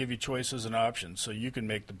 and they give you choices and options so you can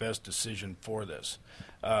make the best decision for this.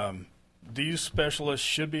 These specialists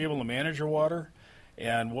should be able to manage your water,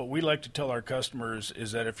 and what we like to tell our customers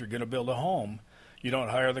is that if you're going to build a home, you don't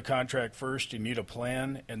hire the contract first, you need a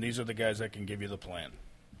plan, and these are the guys that can give you the plan.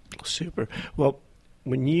 Super. Well,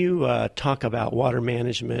 when you talk about water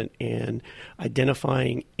management and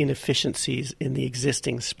identifying inefficiencies in the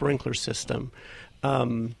existing sprinkler system,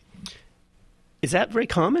 is that very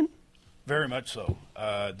common? Very much so.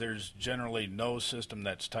 There's generally no system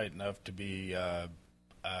that's tight enough to be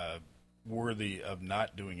worthy of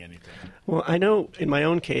not doing anything. Well, I know in my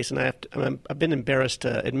own case, and I've been embarrassed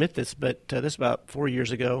to admit this, but this about 4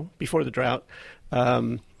 years ago, before the drought,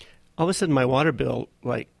 all of a sudden my water bill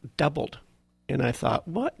doubled. And I thought,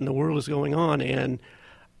 what in the world is going on? And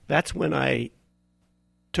that's when I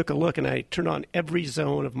took a look and I turned on every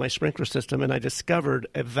zone of my sprinkler system, and I discovered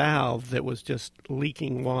a valve that was just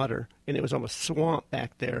leaking water, and it was almost swamp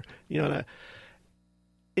back there.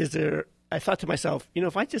 I thought to myself,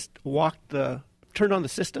 if I just turned on the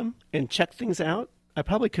system and checked things out, I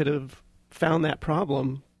probably could have found that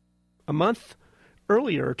problem a month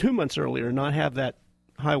earlier or 2 months earlier, not have that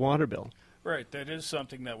high water bill. Right, that is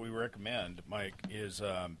something that we recommend, Mike, is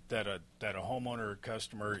that a homeowner or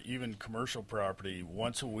customer, even commercial property,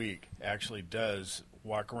 once a week actually does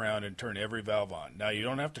walk around and turn every valve on. Now, you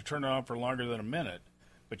don't have to turn it on for longer than a minute,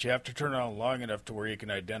 but you have to turn it on long enough to where you can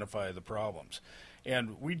identify the problems.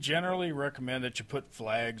 And we generally recommend that you put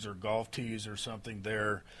flags or golf tees or something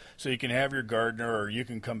there so you can have your gardener, or you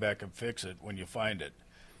can come back and fix it when you find it.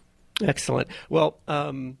 Excellent. Well,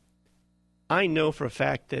 I know for a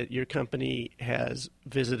fact that your company has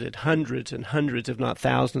visited hundreds and hundreds, if not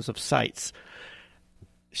thousands, of sites.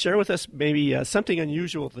 Share with us maybe something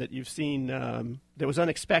unusual that you've seen that was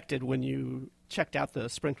unexpected when you checked out the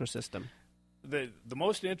sprinkler system. The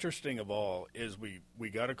most interesting of all is we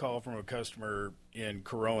got a call from a customer in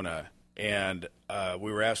Corona, and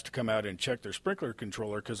we were asked to come out and check their sprinkler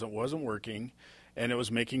controller because it wasn't working and it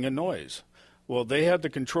was making a noise. Well, they had the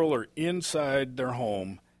controller inside their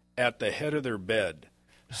home at the head of their bed.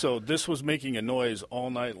 So this was making a noise all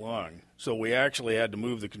night long. So we actually had to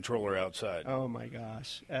move the controller outside. Oh, my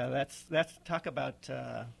gosh. That's talk about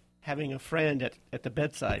having a friend at the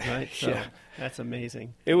bedside, right? So Yeah. That's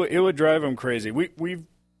amazing. It would drive them crazy. We've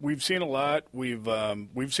seen a lot.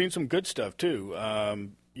 We've seen some good stuff too.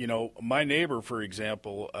 My neighbor, for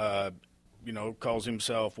example, calls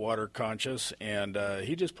himself water conscious, and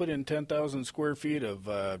he just put in 10,000 square feet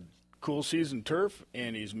of cool season turf,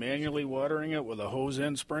 and he's manually watering it with a hose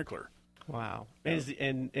end sprinkler. Wow.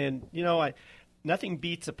 And nothing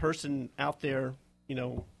beats a person out there,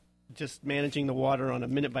 just managing the water on a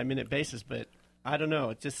minute-by-minute basis, but I don't know.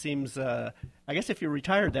 It just seems, I guess if you're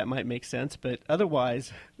retired, that might make sense, but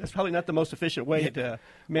otherwise, that's probably not the most efficient way to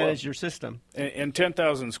manage your system. And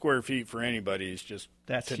 10,000 square feet for anybody is just,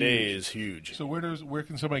 today huge. is huge. So where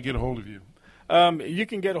can somebody get a hold of you? You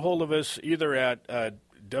can get a hold of us either at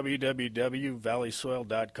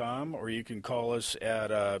www.valleysoil.com, or you can call us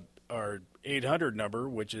at our 800 number,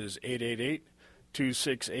 which is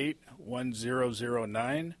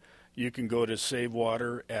 888-268-1009. You can go to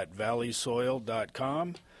savewater at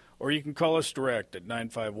valleysoil.com, or you can call us direct at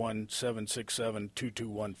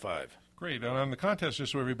 951-767-2215. Great. And on the contest,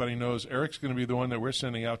 just so everybody knows, Eric's going to be the one that we're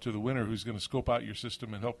sending out to the winner who's going to scope out your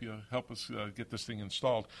system and help us get this thing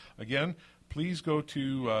installed. Again, please go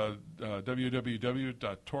to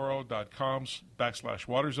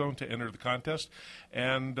www.toro.com/waterzone to enter the contest.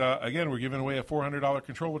 And again, we're giving away a $400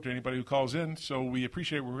 controller to anybody who calls in. So we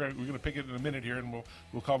appreciate it. We're going to pick it in a minute here, and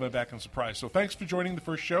we'll call that back in surprise. So thanks for joining the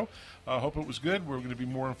first show. Hope it was good. We're going to be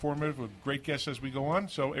more informative with great guests as we go on.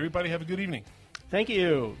 So everybody have a good evening. Thank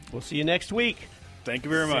you. We'll see you next week. Thank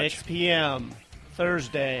you very much. 6 p.m.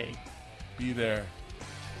 Thursday. Be there.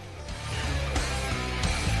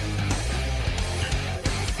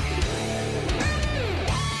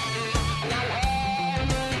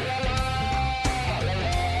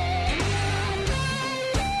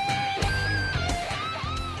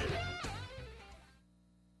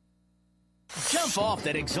 Jump off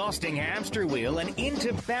that exhausting hamster wheel and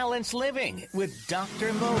into balanced living with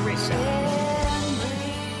Dr. Marissa.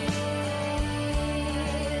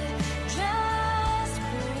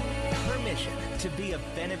 Her mission, to be a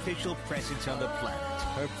beneficial presence on the planet.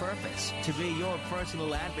 Her purpose, to be your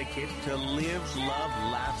personal advocate, to live, love,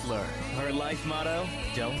 laugh, learn. Her life motto,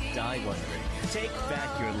 don't die wondering. Take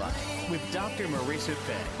back your life with Dr. Marissa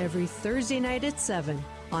Fay. Every Thursday night at 7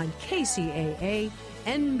 on KCAA,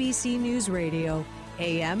 NBC News Radio,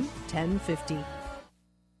 AM 1050.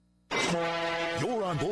 You're on board.